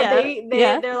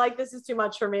 They're like, this is too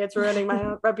much for me. It's ruining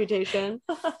my reputation.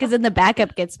 Because then the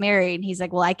backup gets married and he's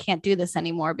like, well, I can't do this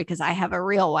anymore because I have a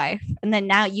real wife. And then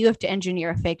now you have to engineer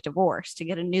a fake divorce to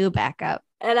get a new backup.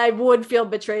 And I would feel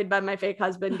betrayed by my fake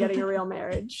husband getting a real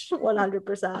marriage.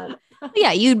 100%.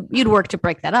 Yeah, you'd work to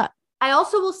break that up. I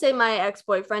also will say my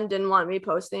ex-boyfriend didn't want me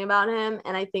posting about him.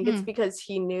 And I think it's because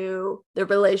he knew the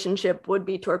relationship would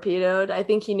be torpedoed. I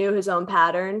think he knew his own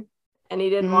pattern, and he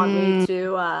didn't want me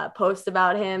to post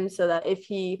about him, so that if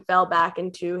he fell back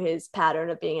into his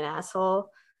pattern of being an asshole,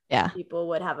 people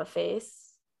would have a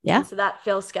face. Yeah. And so that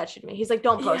feels sketchy to me. He's like,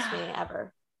 don't post me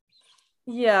ever.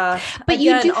 Yeah. But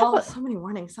again, you do have so many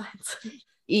warning signs.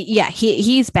 Yeah,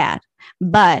 he's bad.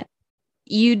 But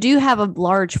you do have a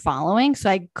large following, so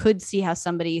I could see how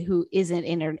somebody who isn't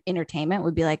in entertainment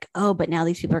would be like, oh, but now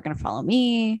these people are going to follow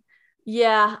me.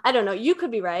 Yeah, I don't know. You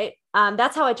could be right.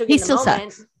 That's how I took it. He in the still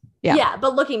moment. sucks. Yeah,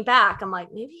 but looking back, I'm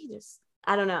like, maybe he just,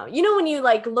 I don't know. You know, when you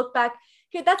like look back,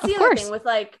 that's the other thing with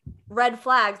like red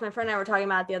flags. My friend and I were talking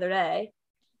about it the other day,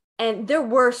 and there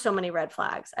were so many red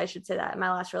flags, I should say that, in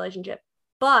my last relationship.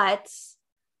 But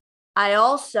I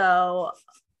also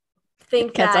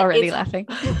think Kat's that already laughing.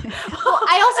 Well,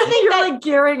 I also think you're that like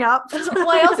gearing up. Well,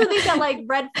 I also think that like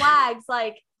red flags,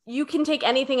 like you can take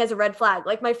anything as a red flag.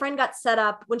 Like my friend got set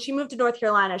up when she moved to North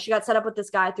Carolina. She got set up with this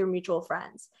guy through mutual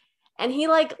friends, and he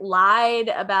like lied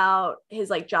about his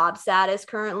like job status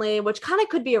currently, which kind of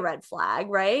could be a red flag,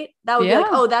 right? That would be like,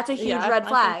 oh, that's a huge red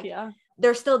flag.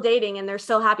 they're still dating and they're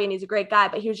still happy and he's a great guy,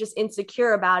 but he was just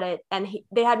insecure about it. And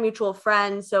they had mutual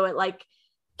friends. So it like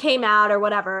came out or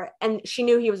whatever. And she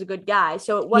knew he was a good guy.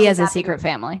 So it wasn't. He has a secret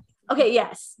family. Okay,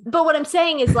 yes. But what I'm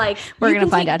saying is like, we're going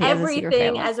to find out he has a secret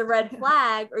everything family. as a red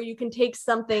flag, or you can take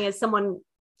something as someone.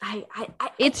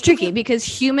 It's tricky because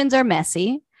humans are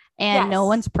messy and no Yes.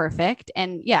 one's perfect.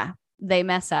 And yeah, they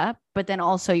mess up. But then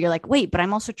also you're like, wait, but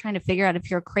I'm also trying to figure out if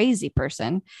you're a crazy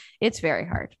person. It's very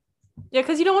hard. Yeah,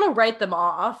 because you don't want to write them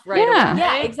off right Yeah. away.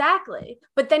 Yeah, exactly.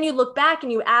 But then you look back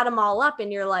and you add them all up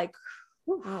and you're like,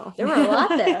 Oh. there were a lot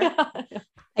there.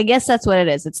 I guess that's what it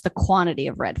is. It's the quantity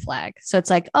of red flag. So it's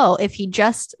like, oh, if he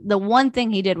just, the one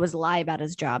thing he did was lie about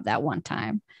his job that one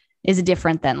time is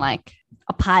different than like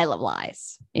a pile of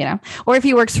lies, you know? Or if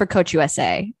he works for Coach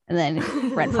USA and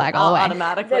then red flag all the way.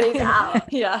 Automatically. Then he's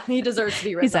out. Yeah, he deserves to be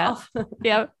He's written out. off.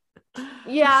 Yeah.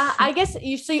 Yeah, I guess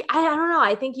you see. I don't know.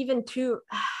 I think even too.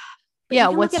 Yeah, you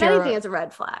can what's look at your- anything as a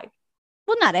red flag?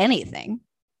 Well, not anything.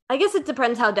 I guess it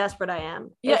depends how desperate I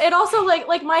am. Yeah, it also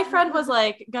like my friend was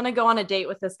like gonna go on a date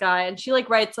with this guy, and she like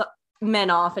writes men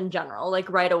off in general, like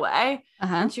right away.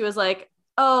 Uh-huh. And she was like,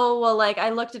 oh, well, like I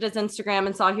looked at his Instagram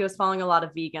and saw he was following a lot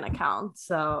of vegan accounts.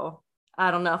 So I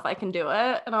don't know if I can do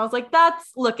it. And I was like,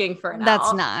 that's looking for an That's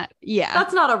out. not. Yeah.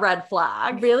 That's not a red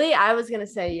flag. Really, I was gonna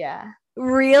say yeah. But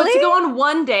Really? to go on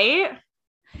one date,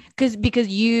 Because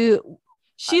you.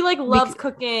 she like loves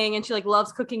cooking and she like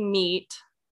loves cooking meat.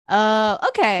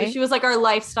 Okay. So she was like, our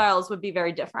lifestyles would be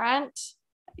very different.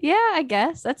 Yeah, I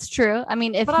guess that's true. I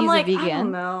mean, if But he's I'm like, a I don't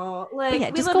vegan, know. Like, yeah,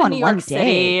 we just live go in on New one York City.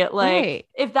 date. Like, Right.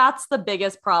 if that's the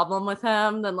biggest problem with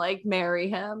him, then like marry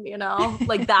him. You know,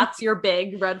 like that's your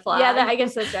big red flag. Yeah, I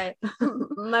guess that's right.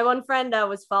 My one friend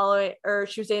was following, or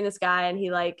she was dating this guy, and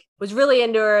he like was really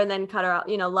into her, and then cut her off.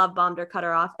 You know, love bombed her, cut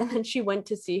her off, and then she went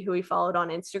to see who he followed on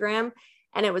Instagram,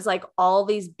 and it was like all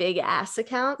these big ass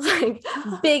accounts, like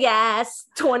big ass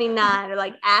 29, or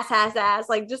like ass,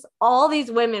 like just all these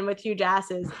women with huge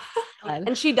asses,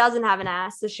 and she doesn't have an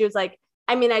ass, so she was like,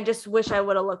 I mean, I just wish I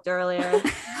would have looked earlier.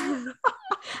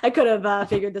 I could have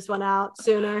figured this one out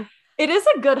sooner. it is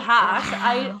a good hack.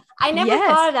 I never Yes.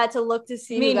 thought of that to look to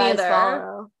see Me who guys neither.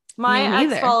 follow. My Me ex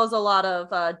neither. follows a lot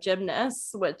of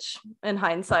gymnasts, which in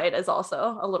hindsight is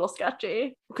also a little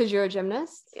sketchy. Because you're a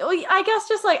gymnast? Well, I guess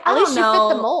just like At I least don't you know.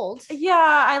 fit the mold. Yeah,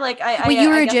 I like. Wait, you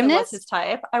were I a guess I was gymnast? his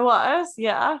type. I was.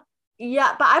 Yeah.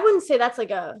 Yeah, but I wouldn't say that's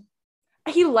like a.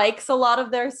 He likes a lot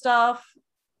of their stuff.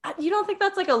 You don't think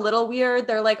that's like a little weird?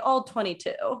 They're like all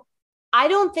 22. I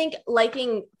don't think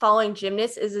following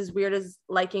gymnasts is as weird as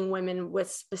liking women with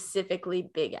specifically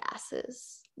big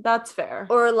asses, That's fair.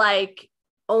 or like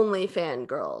OnlyFans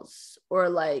girls, or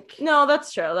like. No,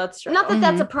 that's true. That's true. Not that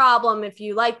that's a problem if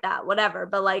you like that, whatever.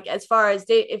 But like, as far as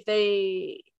if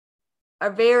they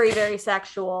are very, very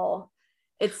sexual,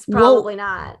 it's probably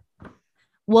not.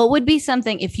 What would be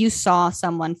something if you saw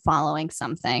someone following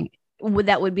something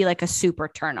that would be like a super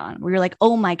turn on where you're like,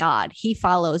 oh my God, he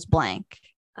follows blank.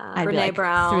 I'd be Brene like,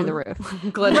 Brown, through the roof.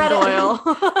 Glennon Doyle.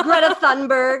 Greta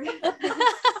Thunberg,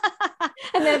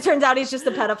 and then it turns out he's just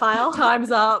a pedophile.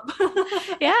 Time's up.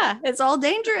 Yeah, it's all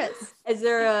dangerous. Is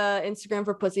there a Instagram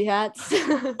for pussy hats?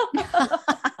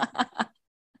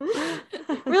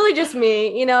 Really, just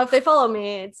me. You know, if they follow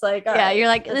me, it's like, all Yeah, right, you're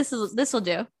like, this will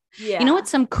do. yeah. You know what?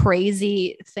 Some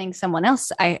crazy thing someone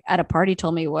else at a party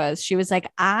told me was she was like,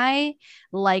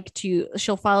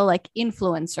 she'll follow like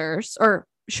influencers, or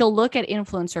she'll look at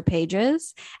influencer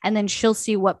pages and then she'll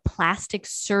see what plastic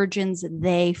surgeons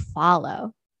they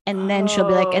follow. And then she'll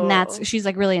be like, and Oh. she's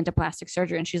like really into plastic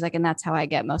surgery. And she's like, and that's how I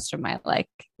get most of my like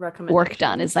work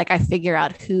done, is like, I figure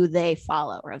out who they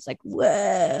follow. Or I was like,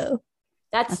 whoa,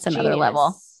 That's another genius.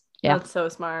 level. Yeah. That's so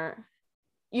smart.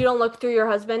 You don't look through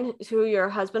who your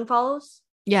husband follows?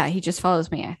 yeah, he just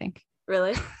follows me, I think.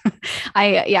 Really?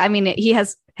 I mean, he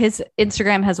has, his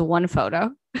Instagram has one photo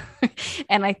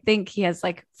and I think he has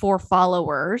like 4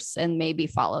 followers and maybe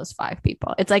follows 5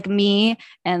 people. It's like me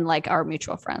and like our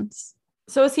mutual friends.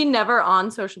 So is he never on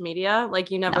social media?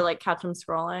 Like you never No. like catch him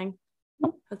scrolling?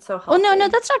 Nope. That's so helpful. Oh no,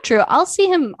 that's not true. I'll see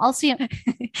him,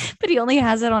 but he only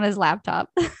has it on his laptop.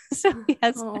 So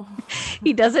Oh.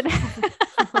 he doesn't,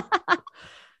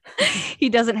 he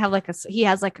doesn't have like he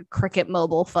has like a Cricket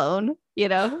mobile phone, you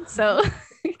know? So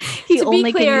he To be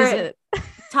only clear, can use it.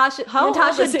 How old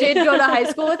Natasha is he? did go to high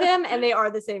school with him, and they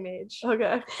are the same age.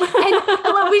 Okay. And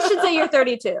well, we should say you're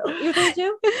 32. You're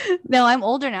 32? No, I'm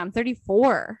older now. I'm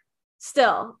 34.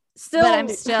 Still. But I'm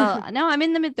still, no, I'm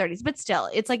in the mid 30s, but still,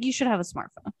 it's like you should have a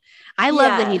smartphone. I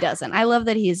love that he doesn't. I love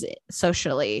that he's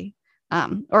socially,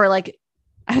 or like,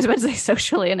 I was about to say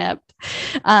socially inept.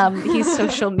 He's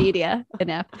social media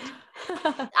inept.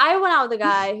 I went out with a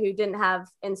guy who didn't have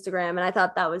Instagram, and I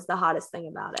thought that was the hottest thing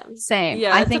about him. Same.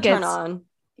 Yeah, I it's think a turn it's on.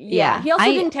 Yeah. He also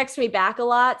didn't text me back a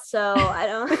lot, so I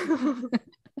don't.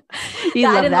 You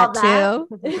I love didn't that love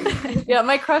too. Yeah,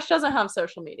 my crush doesn't have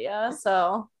social media,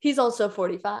 so He's also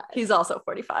 45. he's also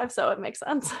 45, so it makes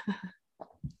sense.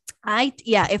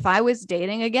 If I was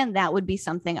dating again, that would be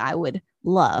something I would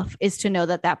love, is to know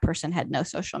that that person had no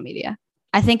social media.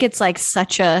 I think it's like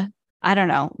such a, I don't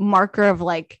know, marker of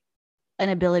like an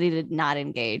ability to not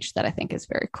engage that I think is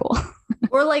very cool.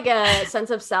 Or like a sense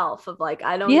of self of like,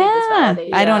 I don't need this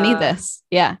validation. I don't need this.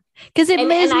 Yeah. Because it is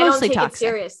and I don't mostly take toxic. it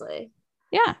seriously.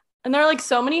 Yeah. And there are like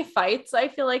so many fights, I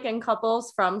feel like, in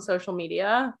couples from social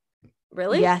media.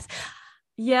 Really? Yes.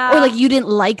 Yeah. Or like you didn't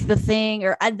like the thing,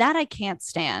 or that I can't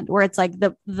stand, where it's like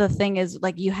the thing is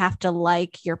like you have to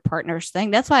like your partner's thing.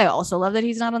 That's why I also love that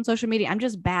he's not on social media. I'm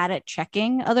just bad at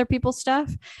checking other people's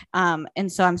stuff.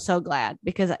 And so I'm so glad,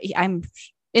 because I'm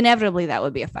inevitably that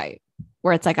would be a fight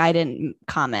where it's like I didn't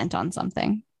comment on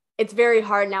something. It's very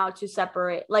hard now to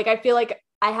separate. Like, I feel like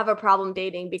I have a problem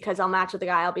dating because I'll match with a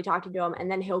guy, I'll be talking to him, and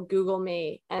then he'll Google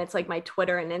me, and it's like my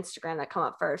Twitter and Instagram that come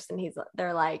up first, and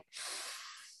they're like,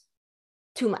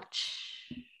 too much.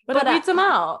 but it beats him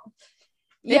out.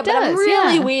 Yeah, It but I'm does,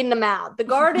 really yeah. weeding them out. The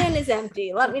garden is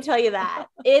empty. Let me tell you that.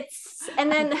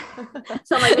 And then,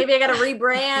 so I'm like, maybe I got to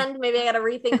rebrand. Maybe I got to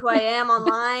rethink who I am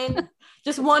online.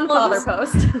 Just one father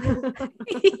post.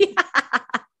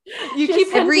 You Just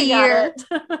keep every hinting at year.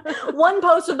 it. One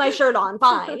post with my shirt on.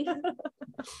 Fine.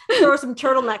 Throw some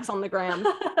turtlenecks on the gram.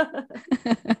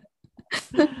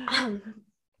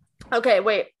 Okay,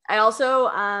 wait. I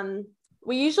also,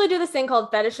 we usually do this thing called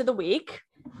Fetish of the Week,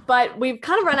 but we've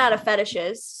kind of run out of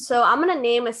fetishes. So I'm going to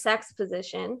name a sex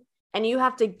position, and you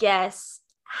have to guess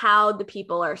how the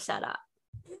people are set up.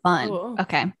 Fun. Ooh,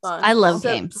 Okay. fun. I love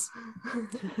So- games.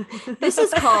 This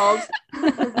is called,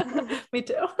 Me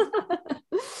too.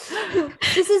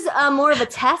 this is more of a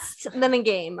test than a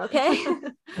game, okay?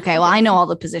 Okay. Well, I know all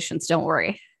the positions. Don't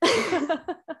worry.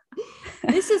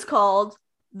 This is called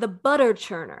the butter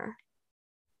churner.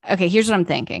 Okay. Here's what I'm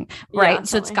thinking. Right. Yeah,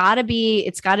 So tell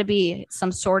it's gotta be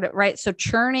some sort of, right. So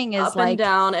churning is Up like and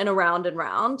down and around and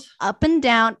round. up and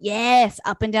down. Yes.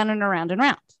 Up and down and around and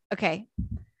round. Okay.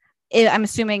 I'm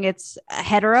assuming it's a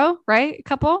hetero, right?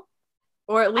 Couple.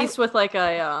 Or at least with like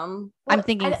a I'm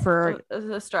thinking for,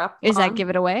 a strap. is that on. give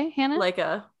it away, Hannah? Like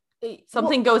a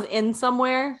something goes in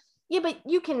somewhere. Yeah, but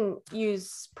you can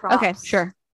use props. Okay,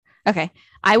 sure. Okay.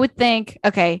 I would think,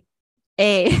 okay,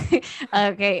 a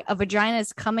vagina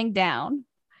is coming down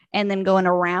and then going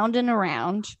around and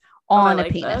around on I a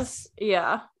like penis. this.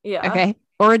 Yeah. Yeah. Okay.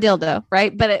 Or a dildo,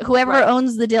 right? But whoever Right.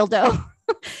 owns the dildo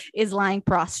is lying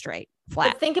prostrate, But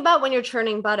flat. think about when you're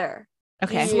churning butter.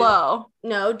 Okay. you- Slow.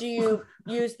 No, do you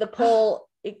use the pole?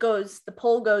 The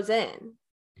pole goes in.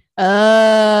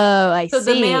 Oh, I So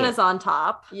see. the man is on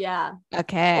top. Yeah.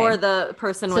 okay. Or the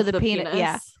person So with the the penis- penis.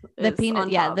 yeah. the is penis, on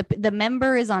yeah, top. the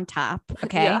member is on top.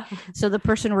 Okay. Yeah. So the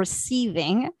person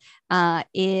receiving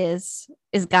is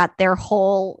got their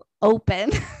hole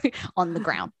open on the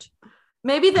ground.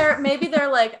 Maybe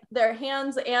they're like their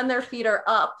hands and their feet are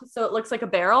up, so it looks like a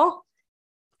barrel.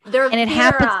 Their And it feet are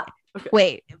happens- up.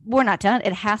 Wait, we're not done.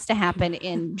 It has to happen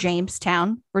in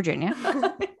Jamestown, Virginia.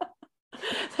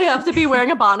 They have to be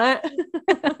wearing a bonnet.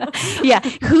 Yeah.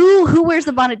 Who wears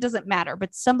the bonnet doesn't matter,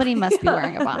 but somebody must be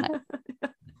wearing a bonnet.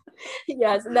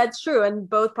 Yes, that's true. And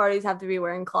both parties have to be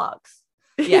wearing clogs.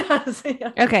 Yeah. Yes,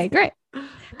 yeah. Okay, great.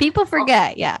 People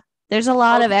forget. Yeah. There's a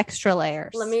lot of extra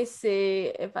layers. Let me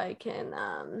see if I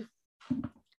can.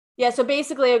 Yeah, so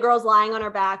basically a girl's lying on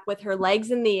her back with her legs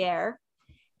in the air,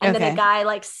 and then Okay. a guy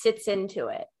like sits into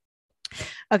it.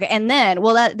 Okay. And then,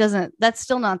 well, that's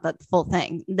still not the full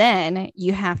thing. Then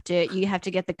you have to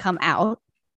get the cum out.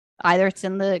 Either it's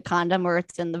in the condom or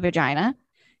it's in the vagina. And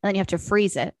then you have to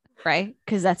freeze it, right?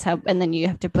 Because that's how, and then you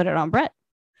have to put it on bread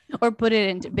or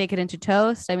bake it into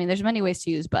toast. I mean, there's many ways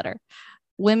to use butter.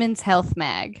 Women's Health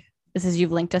Mag. This is,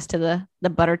 you've linked us to the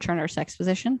butter churner sex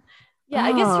position. Yeah,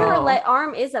 I guess her Oh.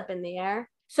 arm is up in the air.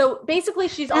 So basically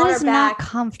she's That on is her not back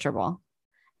comfortable.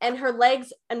 and her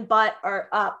legs and butt are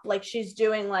up. Like she's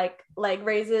doing like leg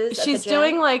raises. at the She's gym.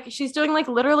 doing like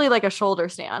literally like a shoulder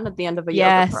stand at the end of a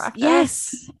Yes. yoga practice.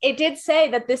 Yes. It did say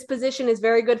that this position is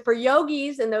very good for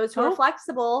yogis and those who Oh. are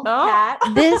flexible. Oh. Kat.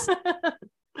 This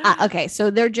okay, so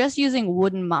they're just using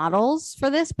wooden models for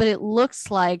this, but it looks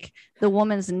like the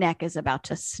woman's neck is about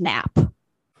to snap.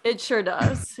 It sure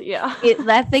does. Yeah.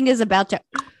 That thing is about to.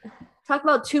 Talk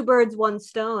about two birds, one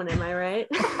stone. Am I right?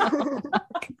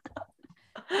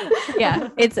 Yeah,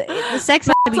 the sex has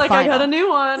to It's be like I got a final. new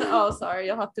one. Oh, sorry,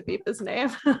 you'll have to beep his name.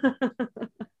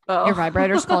 Your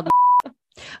vibrator's called.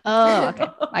 Oh, okay.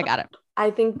 I got it.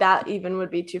 I think that even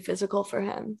would be too physical for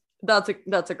him. That's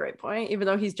a great point. Even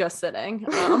though he's just sitting,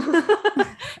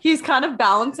 he's kind of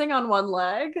balancing on one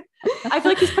leg. I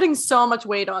feel like he's putting so much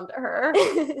weight onto her.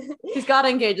 He's got to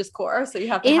engage his core, so you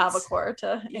have to have a core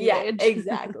to engage. Yeah,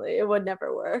 exactly. It would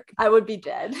never work. I would be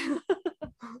dead.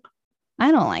 I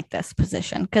don't like this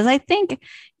position because I think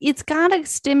it's got to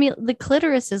stimulate. The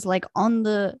clitoris is like on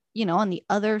the, on the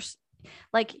other,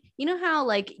 like, how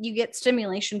like you get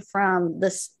stimulation from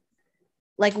this,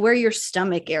 like where your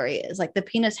stomach area is, like the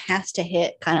penis has to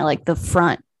hit kind of like the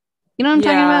front. You know what I'm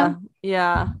talking about?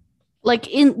 Yeah. Like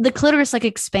in the clitoris, like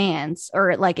expands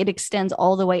or like it extends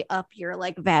all the way up your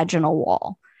like vaginal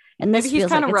wall. And this maybe he's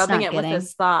feels kind like of it's rubbing not it with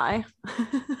his thigh.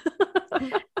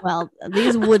 Well,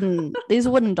 these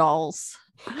wooden dolls.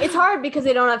 It's hard because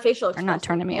they don't have facial expressions. They're not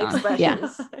turning me on. Yeah.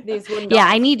 These wooden dolls.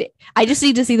 Yeah, I just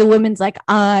need to see the women's like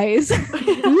eyes.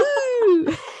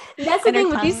 That's the thing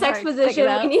with these sex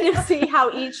positions. We need to see how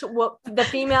the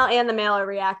female and the male are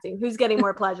reacting. Who's getting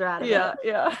more pleasure out of it?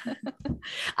 Yeah.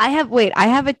 I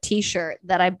have a t-shirt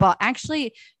that I bought.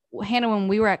 Actually, Hannah, when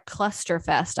we were at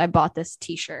Clusterfest, I bought this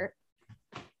t-shirt.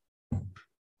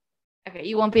 Okay,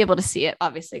 you won't be able to see it,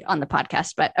 obviously, on the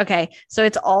podcast, but okay. So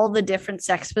it's all the different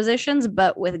sex positions,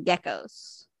 but with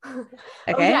geckos. Okay.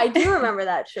 Oh, yeah, I do remember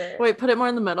that shirt. Wait, put it more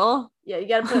in the middle. Yeah, you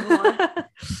got to put it more.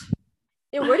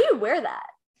 Yeah, where do you wear that?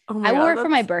 Oh I wore it for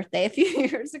my birthday a few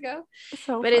years ago,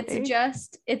 so but funny.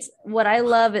 it's what I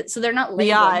love. It so they're not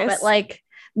labeled, but like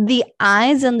the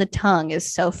eyes and the tongue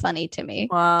is so funny to me.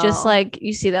 Wow. Just like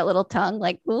you see that little tongue,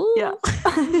 like ooh. Yeah.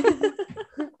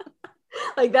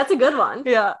 Like that's a good one.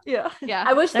 Yeah.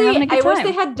 I wish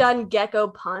they had done gecko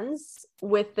puns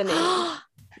with the name.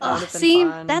 See,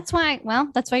 that's why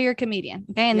you're a comedian.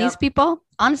 Okay. And these people,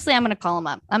 honestly, I'm going to call them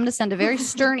up. I'm going to send a very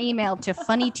stern email to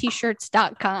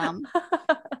funnytshirts.com.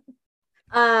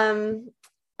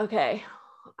 Okay.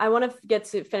 I want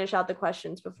to finish out the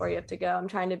questions before you have to go. I'm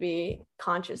trying to be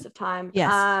conscious of time.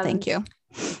 Yes. Thank you.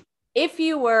 If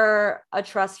you were a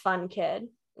trust fund kid,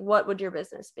 what would your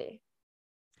business be?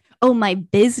 Oh, my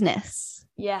business.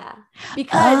 Yeah.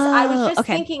 Because I was just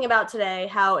thinking about today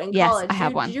how in college, I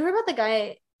have one. Did you hear about the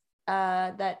guy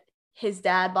that his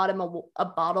dad bought him a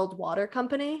bottled water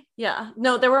company? Yeah.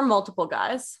 No, there were multiple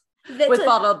guys with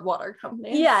bottled water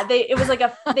companies. Yeah, it was like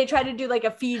they tried to do like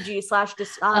a Fiji / oh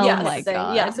my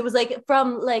God. Yes, it was like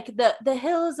from like the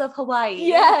hills of Hawaii.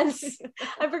 Yes.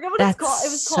 I forget what it's called. It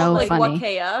was so called like funny.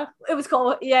 Wakea. It was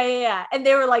called yeah. And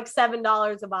they were like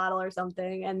 $7 a bottle or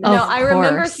something. And I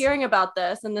remember hearing about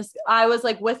this, and I was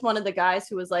like with one of the guys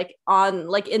who was like on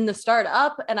like in the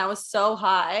startup, and I was so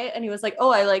high, and he was like,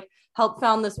 "Oh, I like helped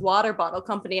found this water bottle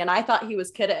company," and I thought he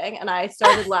was kidding, and I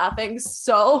started laughing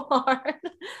so hard,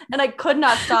 and I could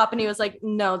not stop. And he was like,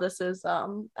 "No, this is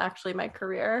actually my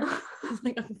career,"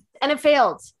 and it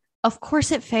failed. Of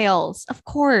course, it fails. Of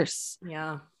course.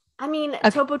 Yeah. I mean,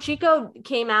 Topo Chico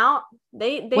came out.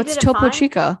 They what's did it Topo fine.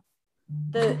 Chico?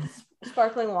 The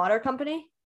sparkling water company.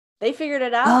 They figured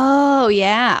it out. Oh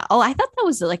yeah. Oh, I thought that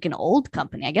was like an old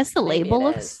company. I guess the label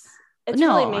looks. It's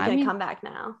really making a comeback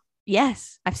now.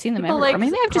 Yes, I've seen them People everywhere.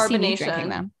 like Maybe I've just seen you drinking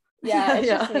them. Yeah, it's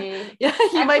just me. Yeah,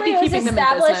 you might be keeping them in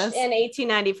business. In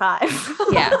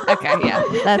 1895. Yeah. Okay. Yeah.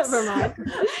 That's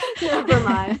Never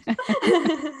mind.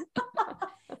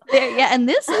 Yeah, and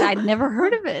this I'd never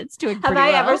heard of it. It's doing pretty Have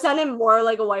I well. ever sounded more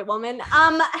like a white woman?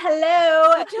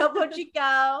 Hello, Topo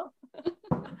Chico.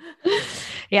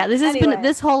 Yeah,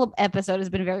 this whole episode has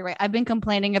been very right. I've been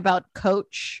complaining about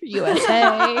Coach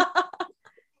USA.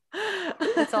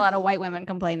 It's a lot of white women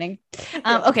complaining.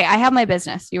 Okay, I have my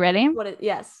business. You ready?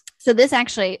 Yes.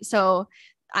 So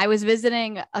I was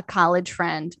visiting a college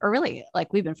friend, or really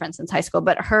like we've been friends since high school,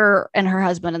 but her and her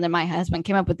husband and then my husband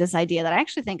came up with this idea that I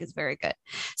actually think is very good.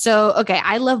 So, okay,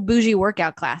 I love bougie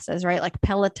workout classes, right? Like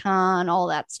Peloton, all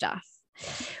that stuff.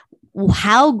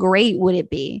 How great would it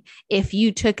be if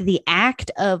you took the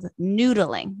act of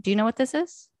noodling? Do you know what this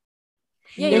is?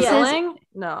 Yeah, noodling?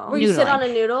 No. Where you sit on a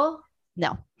noodle?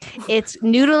 No, it's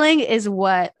noodling is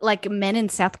what like men in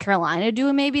South Carolina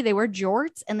do. Maybe they wear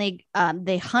jorts and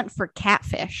they hunt for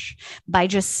catfish by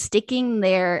just sticking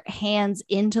their hands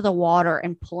into the water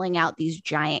and pulling out these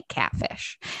giant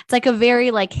catfish. It's like a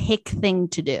very like hick thing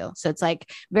to do. So it's like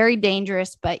very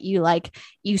dangerous, but you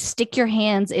stick your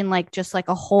hands in like just like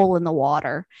a hole in the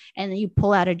water and then you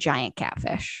pull out a giant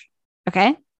catfish.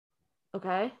 Okay.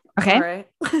 Okay. All right.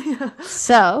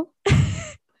 So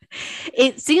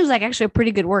it seems like actually a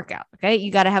pretty good workout. Okay. You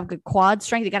got to have good quad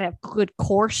strength. You got to have good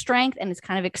core strength. And it's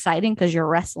kind of exciting because you're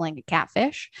wrestling a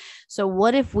catfish. So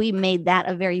what if we made that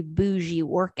a very bougie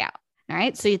workout? All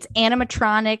right. So it's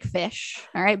animatronic fish.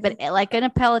 All right. But like in a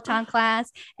Peloton class,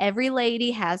 every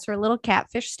lady has her little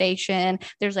catfish station.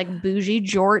 There's like bougie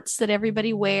jorts that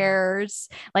everybody wears,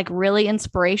 like really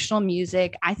inspirational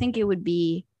music. I think it would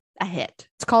be a hit.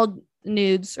 It's called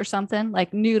Nudes or something,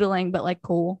 like noodling, but like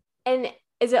cool. And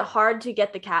is it hard to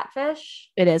get the catfish?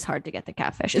 It is hard to get the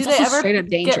catfish. It's Do they also ever straight up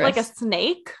dangerous. get like a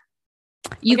snake?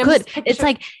 You Like, I'm could. just It's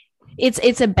picturing- like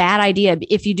it's a bad idea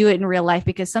if you do it in real life,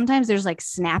 because sometimes there's like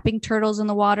snapping turtles in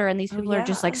the water and these people are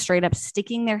just like yeah. straight up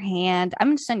sticking their hand. I'm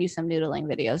gonna send you some noodling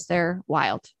videos. They're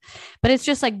wild. But it's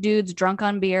just like dudes drunk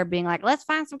on beer being like, let's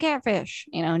find some catfish,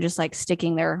 and just like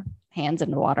sticking their hands in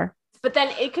the water. But then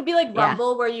it could be like Yeah.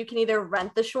 Rumble where you can either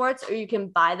rent the shorts or you can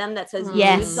buy them that says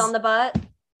Yes. nudes on the butt.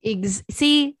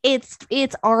 See,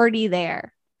 it's already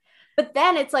there. But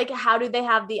then it's like, how do they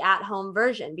have the at-home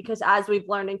version? Because as we've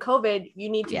learned in COVID, you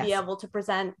need to be Yes. able to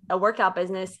present a workout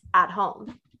business at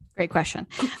home. Great question.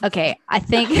 Okay. I I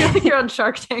think feel like you're on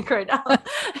Shark Tank right now.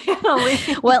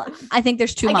 well, I think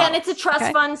there's two Again, models. it's a trust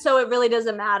Okay. fund, so it really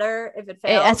doesn't matter if it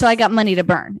fails. So I got money to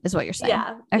burn, is what you're saying.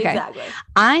 Yeah, Okay. exactly.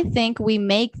 I think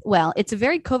it's a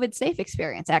very COVID safe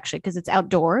experience actually, because it's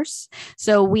outdoors.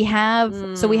 So we have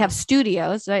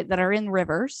studios, right, that are in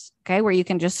rivers, okay, where you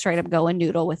can just straight up go and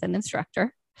noodle with an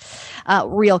instructor.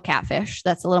 Real catfish,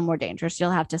 that's a little more dangerous.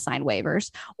 You'll have to sign waivers,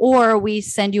 or we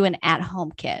send you an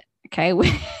at-home kit, okay,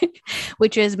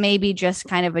 which is maybe just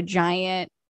kind of a giant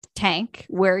tank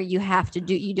where you do have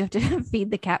to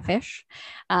feed the catfish,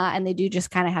 and they do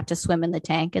just kind of have to swim in the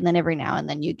tank, and then every now and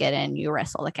then you get in, you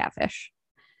wrestle the catfish.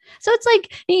 So it's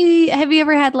like, have you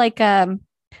ever had like a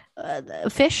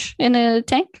fish in a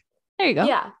tank? There you go.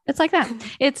 Yeah. It's like that.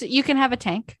 You can have a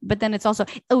tank, but then it's also,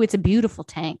 it's a beautiful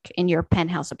tank in your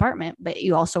penthouse apartment, but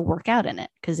you also work out in it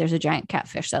because there's a giant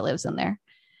catfish that lives in there.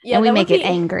 Yeah, And we that make would it be-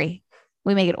 angry.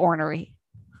 We make it ornery.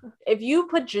 If you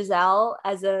put Giselle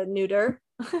as a neuter,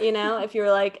 if you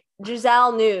were like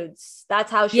Giselle nudes,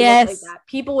 that's how she Yes. looks like that.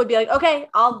 People would be like, okay,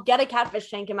 I'll get a catfish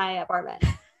tank in my apartment.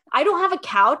 I don't have a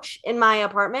couch in my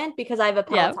apartment because I have a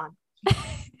Yeah. Peloton.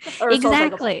 Or a SoulCycle.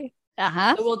 Exactly.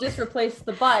 Uh-huh. So we'll just replace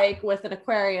the bike with an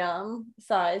aquarium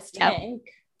sized Yep. tank.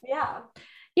 Yeah.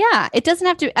 Yeah. It doesn't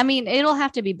have to, it'll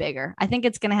have to be bigger. I think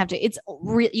it's going to have to,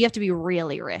 you have to be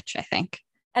really rich, I think.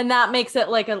 And that makes it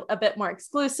like a bit more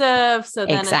exclusive. So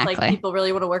then it's Exactly. like people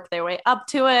really want to work their way up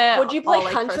to it. Would you play all,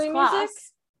 like, country first class. music?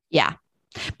 Yeah.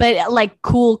 But like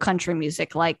cool country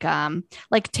music, like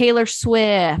Taylor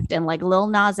Swift and like Lil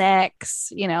Nas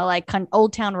X, like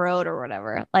Old Town Road or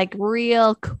whatever, like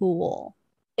real cool.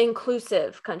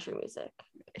 Inclusive country music.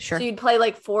 Sure. So you'd play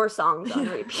like 4 songs on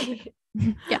repeat.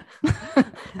 Yeah.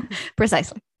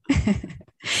 Precisely.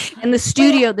 And the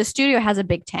studio has a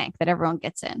big tank that everyone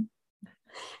gets in.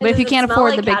 But if Does you it can't smell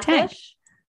afford like the big tank, catfish?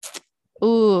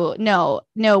 ooh, no,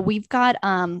 we've got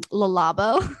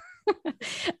Lalabo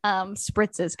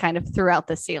spritzes kind of throughout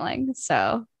the ceiling.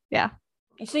 So yeah,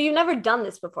 So you've never done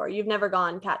this before. You've never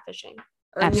gone catfishing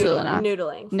or Absolutely not.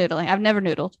 noodling. noodling. I've never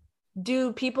noodled.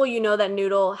 Do people that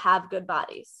noodle have good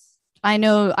bodies? I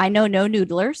know no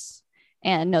noodlers,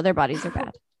 and no, their bodies are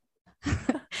bad.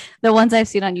 The ones I've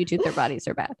seen on YouTube, their bodies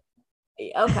are bad.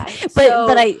 Okay.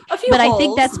 But I a few I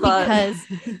think holes, that's but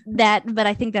because but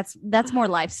I think that's more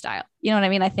lifestyle. You know what I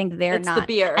mean? I think they're It's the not.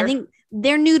 beer. I think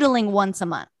they're noodling once a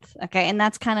month. Okay, and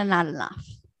that's kind of not enough.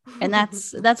 And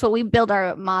that's what we build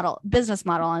our business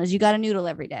model on, is you got to noodle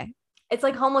every day. it's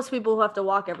like homeless people who have to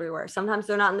walk everywhere. Sometimes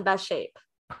they're not in the best shape.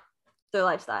 Their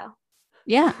lifestyle.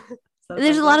 Yeah, So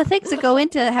there's a lot of things that go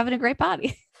into having a great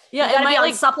body. Yeah, You it gotta might be on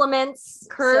like supplements.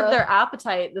 curb so- their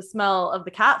appetite, the smell of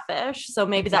the catfish. So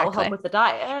maybe that will Exactly. help with the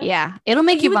diet. Yeah, it'll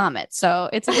make you would- vomit, so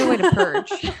it's a good way to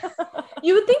purge.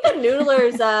 You would think that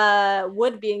noodlers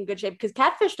would be in good shape because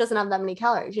catfish doesn't have that many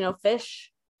calories.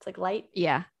 Fish, it's like light.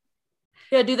 Yeah,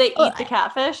 Yeah, do they eat Oh, the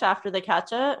catfish after they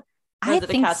catch it? Or I is it a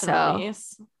think catch and so.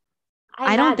 release?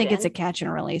 I don't think it's a imagine. catch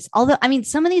and release. Although,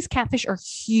 some of these catfish are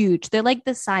huge. They're like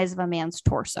the size of a man's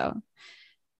torso.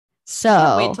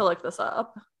 So Wait to look this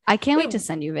up. I can't wait Wait. to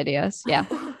send you videos. Yeah.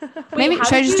 Wait, Maybe- how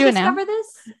should I did just you do it now? discover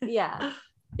This? Yeah.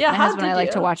 Yeah, My how husband and I did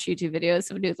like to you? watch YouTube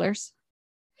videos of noodlers.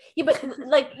 Yeah, but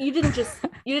like you didn't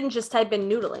just type in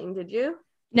noodling, did you?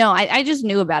 No, I just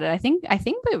knew about it. I think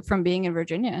from being in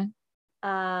Virginia.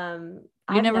 You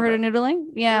I've never heard of noodling?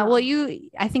 Yeah. No. Well,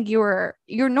 I think you're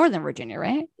Northern Virginia,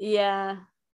 right? Yeah.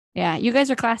 Yeah. You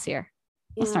guys are classier.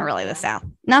 It's not really Yeah. the South.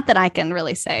 Not that I can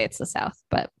really say it's the South,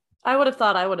 but I would have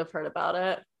thought I would have heard about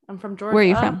it. I'm from Georgia. where are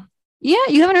you from? Yeah.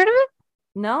 You haven't heard of it?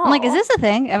 No. I'm like, is this a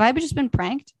thing? Have I just been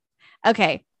pranked?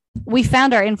 Okay. We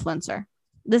found our influencer.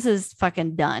 This is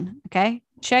fucking done. Okay.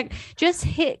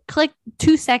 Click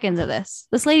 2 seconds of this.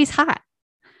 This lady's hot.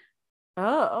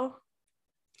 Oh.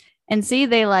 And see,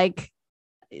 they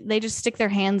just stick their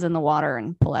hands in the water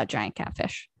and pull out giant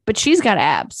catfish. But she's got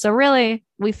abs. So really,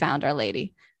 we found our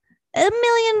lady.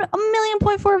 1.4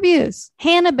 million views.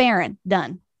 Hannah Barron,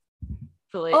 done.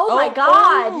 Oh my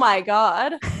God. Oh my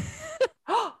God.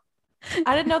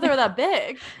 I didn't know they were that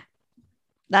big.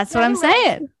 That's what I'm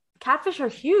saying. Catfish are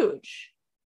huge.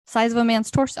 Size of a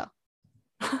man's torso,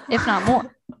 if not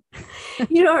more.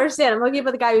 You don't understand. I'm looking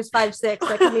at the guy who's 5'6".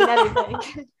 That can mean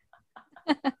anything.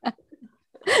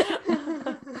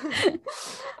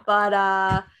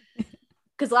 But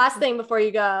because last thing before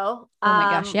you go. Oh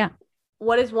my gosh, yeah.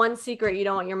 What is one secret you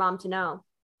don't want your mom to know?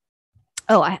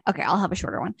 Oh, okay. I'll have a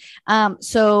shorter one.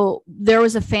 So there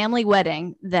was a family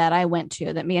wedding that I went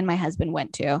to, that me and my husband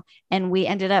went to, and we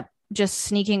ended up just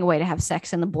sneaking away to have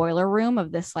sex in the boiler room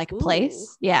of this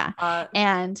place. Yeah.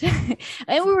 And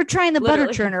we were trying the butter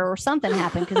churner, or something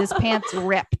happened because his pants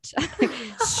ripped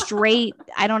straight.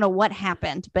 I don't know what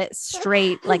happened, but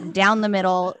straight, like down the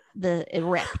middle, it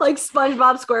ripped. Like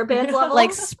SpongeBob SquarePants level?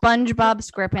 Like SpongeBob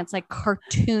SquarePants, like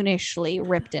cartoonishly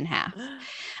ripped in half.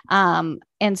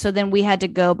 And so then we had to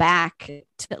go back to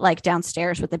like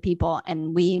downstairs with the people,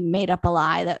 and we made up a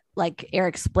lie that like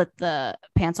Eric split the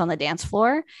pants on the dance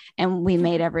floor, and we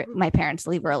made my parents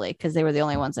leave early because they were the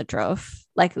only ones that drove.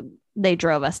 Like they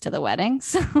drove us to the wedding.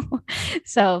 So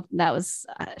that was,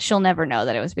 she'll never know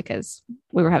that it was because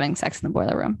we were having sex in the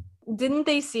boiler room. Didn't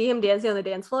they see him dancing on the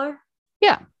dance floor?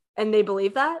 Yeah. And they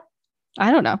believe that?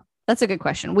 I don't know. That's a good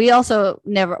question. We also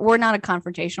we're not a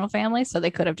confrontational family, so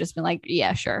they could have just been like,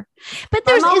 yeah, sure. But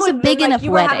there's a big enough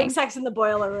you wedding. Were having sex in the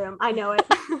boiler room. I know it.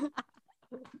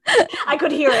 I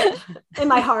could hear it in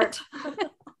my heart.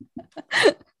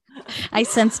 I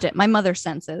sensed it. My mother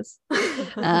senses.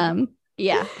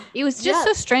 Yeah, it was just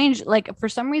so strange. Like for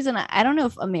some reason, I don't know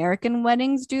if American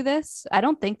weddings do this. I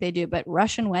don't think they do, but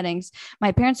Russian weddings,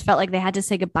 my parents felt like they had to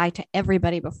say goodbye to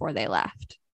everybody before they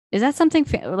left. Is that something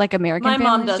like American families do?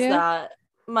 My mom does that.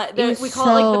 We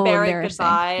call it like the Barrett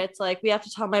goodbye. It's like we have to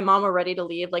tell my mom we're ready to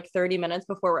leave like 30 minutes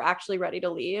before we're actually ready to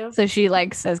leave. So she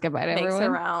like says goodbye to everyone. Makes her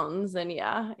rounds, and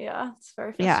yeah, it's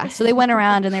very frustrating. Yeah. So they went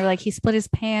around and they were like, he split his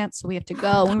pants, so we have to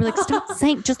go. And we were like, stop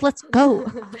saying, just let's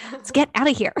go. Let's get out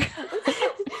of here.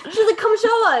 She's like, come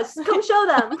show us. Come show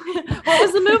them. What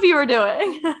was the movie you were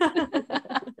doing?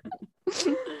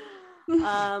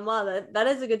 Well, that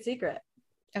is a good secret.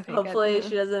 Okay, hopefully she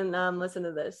doesn't listen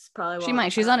to this. Probably won't. She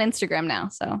might. She's on Instagram now,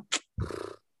 so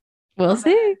we'll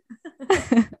see.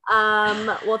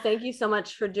 Well, thank you so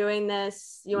much for doing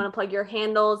this. You want to plug your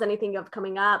handles? Anything you have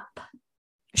coming up?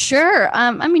 Sure.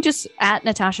 I mean, just at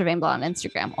Natasha Vainblatt on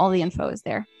Instagram. All the info is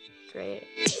there. Great.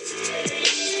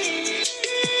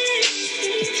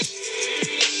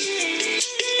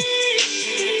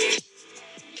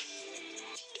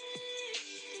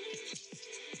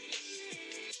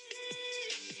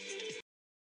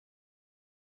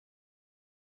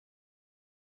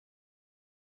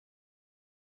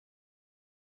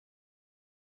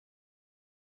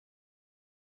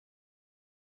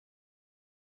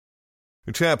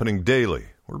 It's happening daily.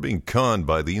 We're being conned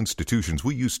by the institutions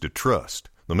we used to trust.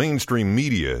 The mainstream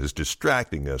media is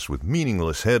distracting us with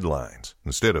meaningless headlines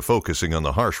instead of focusing on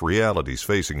the harsh realities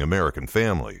facing American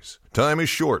families. Time is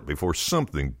short before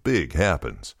something big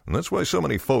happens, and that's why so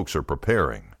many folks are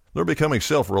preparing. They're becoming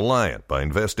self-reliant by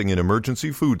investing in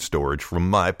emergency food storage from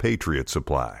My Patriot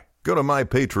Supply. Go to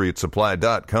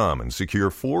MyPatriotSupply.com and secure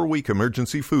 4-week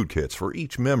emergency food kits for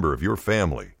each member of your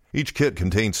family. Each kit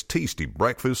contains tasty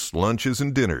breakfasts, lunches,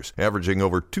 and dinners, averaging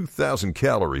over 2,000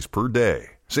 calories per day.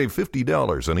 Save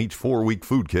 $50 on each 4-week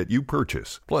food kit you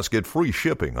purchase. Plus, get free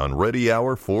shipping on Ready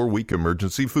Hour 4-week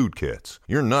emergency food kits.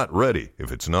 You're not ready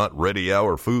if it's not Ready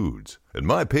Hour Foods. At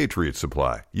My Patriot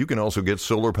Supply, you can also get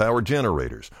solar power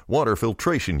generators, water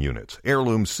filtration units,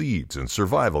 heirloom seeds, and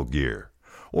survival gear.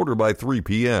 Order by 3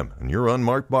 p.m. and your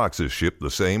unmarked boxes ship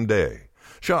the same day.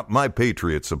 Shop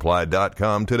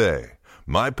MyPatriotSupply.com today.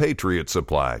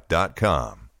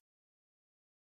 MyPatriotSupply.com.